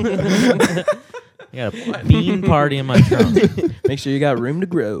beans. I got a bean party in my trunk. Make sure you got room to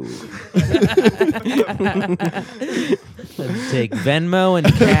grow. Take Venmo and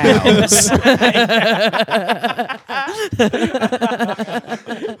cows.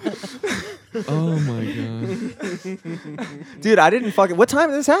 Oh my god. Dude, I didn't fucking. What time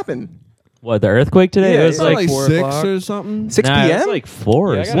did this happen? What, the earthquake today? Yeah, it was yeah. like 4 6 o'clock. or something. 6 Nah, it was p.m. like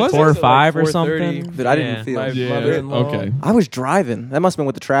 4 Yeah, or I got something. a 4 or text at, 5 like, or 4:30. something. Dude, I didn't feel. My Yeah. mother-in-law. Okay. I was driving. That must have been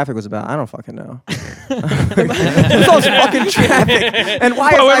what the traffic was about. I don't fucking know. What's all this fucking traffic? And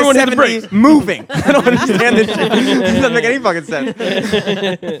why Bro, is everyone hit the I-70 moving? I don't understand this shit. It doesn't make any fucking sense.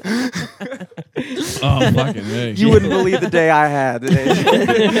 Oh fucking hey. You wouldn't believe the day I had. Dude,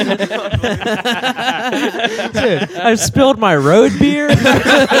 I've spilled my road beer. It's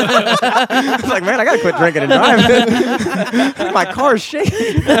like, man, I gotta quit drinking and driving. My car's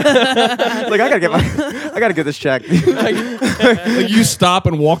shaking. Like, I gotta get this checked. Like you stop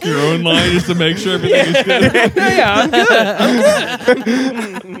and walk your own line just to make sure everything is good. Yeah, I'm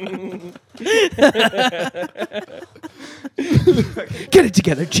good. Get it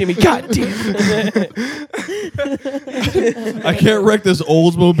together, Jimmy. God damn. I can't wreck this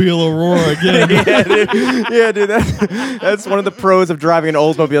Oldsmobile Aurora again. Yeah, dude. That's one of the pros of driving an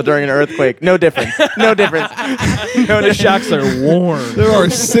Oldsmobile during an earthquake. No difference. No difference. No The shocks are warm. There are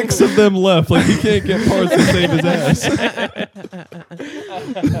 6 of them left. Like you can't get parts to save his ass.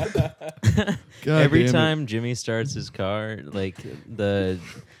 God Every damn it. time Jimmy starts his car,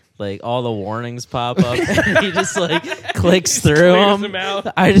 all the warnings pop up and he just clicks through them.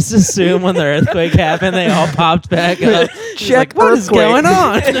 I just assume when the earthquake happened, they all popped back up. He's Check like, what is earthquake." going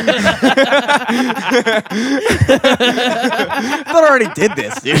on? I thought I already did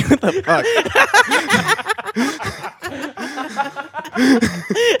this, dude. What the fuck?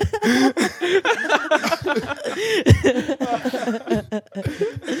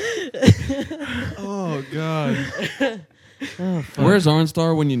 Oh god. Where's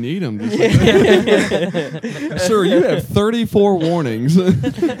OnStar when you need him? Sir, you have 34 warnings. Oh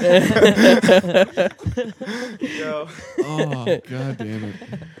god damn it.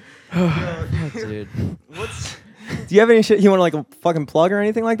 Dude. Do you have any shit you want to fucking plug or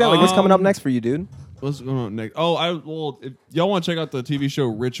anything like that? Like, what's coming up next for you, dude? What's going on next? Oh, if y'all want to check out the TV show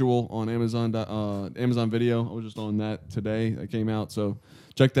Ritual on Amazon Video. I was just on that today. That came out, so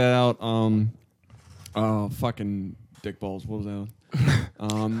check that out. Fucking dickballs. What was that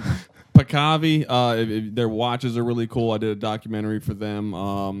one? Pakavi, their watches are really cool. I did a documentary for them.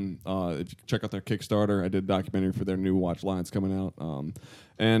 If you check out their Kickstarter, I did a documentary for their new watch lines coming out.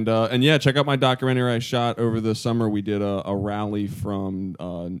 And yeah, check out my documentary I shot over the summer. We did a rally from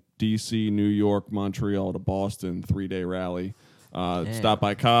DC, New York, Montreal to Boston, 3-day rally. Stopped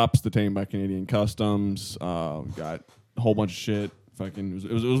by cops, detained by Canadian Customs. Got a whole bunch of shit. Fucking,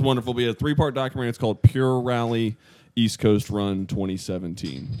 it was wonderful. We had a 3-part documentary. It's called Pure Rally East Coast Run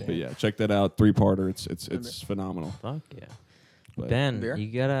 2017. Damn. But yeah, check that out. 3-parter. It's phenomenal. Fuck yeah. But Ben, beer?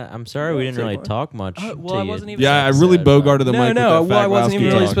 you gotta. I'm sorry we didn't really talk much. Well, I wasn't even. Yeah, I really bogarted the mic. No. with that Well, I Fat wasn't even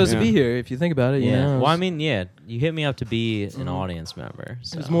Wowski really talk. supposed to Yeah. be here. If you think about it, you Yeah. know. Well, I mean, yeah, you hit me up to be an audience member.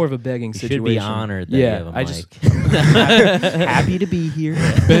 So. It was more of a begging you situation. should be honored that Yeah, you have a I mic. just happy to be here.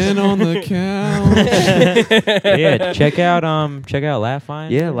 Ben on the couch. Yeah, check out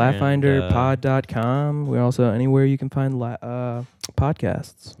Laughfinder. Yeah, and, laughfinderpod.com. We're also anywhere you can find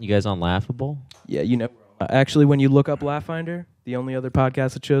podcasts. You guys on Laughable? Yeah, you know. Actually, when you look up Laughfinder, the only other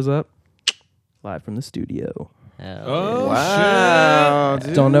podcast that shows up, live from the studio. Hell Oh, Wow,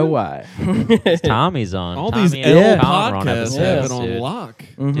 dude. Don't know why. yeah. Tommy's on. All Tommy these and L Tom are on podcasts episodes, have it on dude. lock.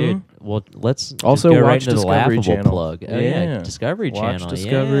 Dude, well, let's Also just go watch right into the Discovery Laughable Channel. plug. Oh, yeah. Discovery Watch Channel.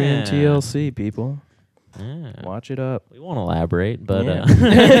 Discovery and yeah. TLC, people. Yeah. Watch it up. We won't elaborate, but Yeah.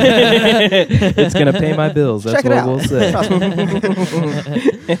 It's gonna pay my bills. That's Check it what out. we'll say.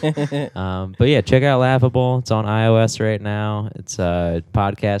 but yeah, check out Laughable. It's on iOS right now. It's a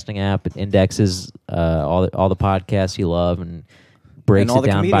podcasting app. It indexes all the podcasts you love and breaks all it the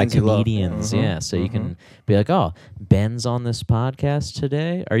down by comedians you love. comedians. Yeah, so you can be like, oh, Ben's on this podcast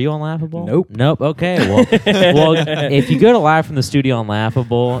today. Are you on Laughable? Nope. Okay. Well, if you go to Live from the Studio on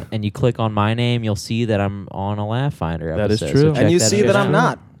Laughable and you click on my name, you'll see that I'm on a Laugh Finder That is episode. true. So And check And you that see shit that I'm out.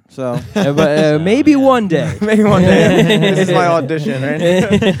 not. So But maybe one day. maybe one day. This is my audition, right?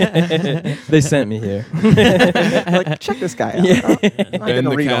 They sent me here. Like, check this guy out. I'm not Ben, gonna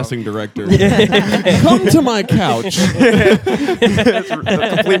the read all- casting director. Come to my couch. It's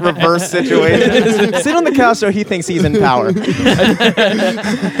a complete reverse situation. Sit on the couch so he thinks he's in power.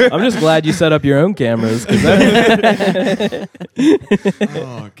 I'm just glad you set up your own cameras. 'Cause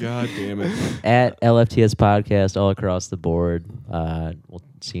Oh god damn it. At LFTS Podcast all across the board. We'll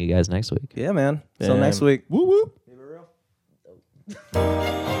see you guys next week. Yeah, man. Till Yeah. next week. Woo woo.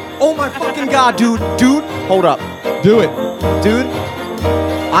 Oh my fucking god, dude. Hold up. Do it. Dude,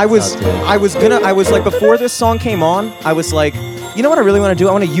 I was like, before this song came on, I was like, you know what I really want to do?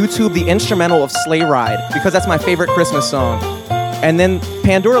 I want to YouTube the instrumental of Sleigh Ride because that's my favorite Christmas song. And then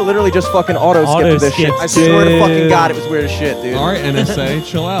Pandora literally just fucking auto-skipped this shit. I swear to fucking God, it was weird as shit, dude. All right, NSA,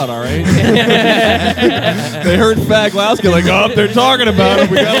 chill out, all right? They heard Fag Lowski like, oh, they're talking about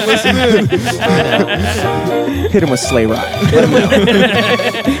him. We gotta listen in. Hit him with Sleigh Ride. Let him know.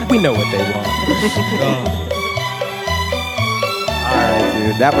 We know what they want. All right,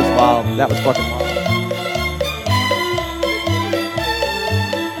 dude. That was wild. That was fucking wild.